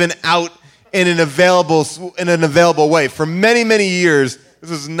is even out in an available way. For many, many years,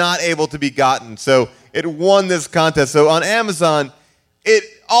 this was not able to be gotten. So it won this contest. So on Amazon,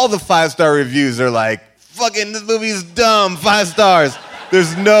 all the 5-star reviews are like, fucking, this movie is dumb, 5 stars.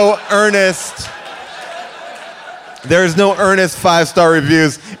 There's no earnest 5-star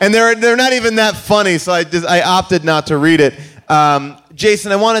reviews. And they're not even that funny, so I opted not to read it.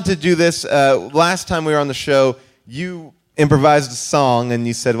 Jason, I wanted to do this. Last time we were on the show, you improvised a song, and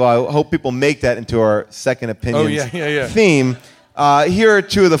you said, well, I hope people make that into our Second Opinions theme. Here are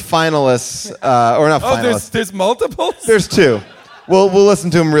two of the finalists, or not finalists. There's multiples? There's two. We'll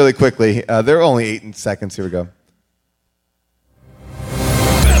listen to them really quickly. They're only 8 seconds. Here we go.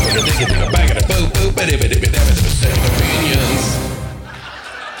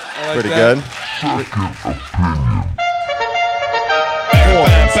 Pretty good.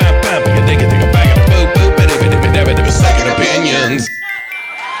 Second opinions.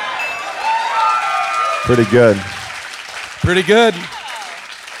 Pretty good. Pretty good.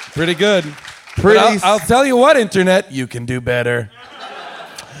 Pretty good. I'll tell you what, Internet, you can do better.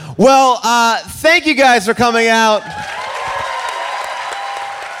 Well, thank you guys for coming out.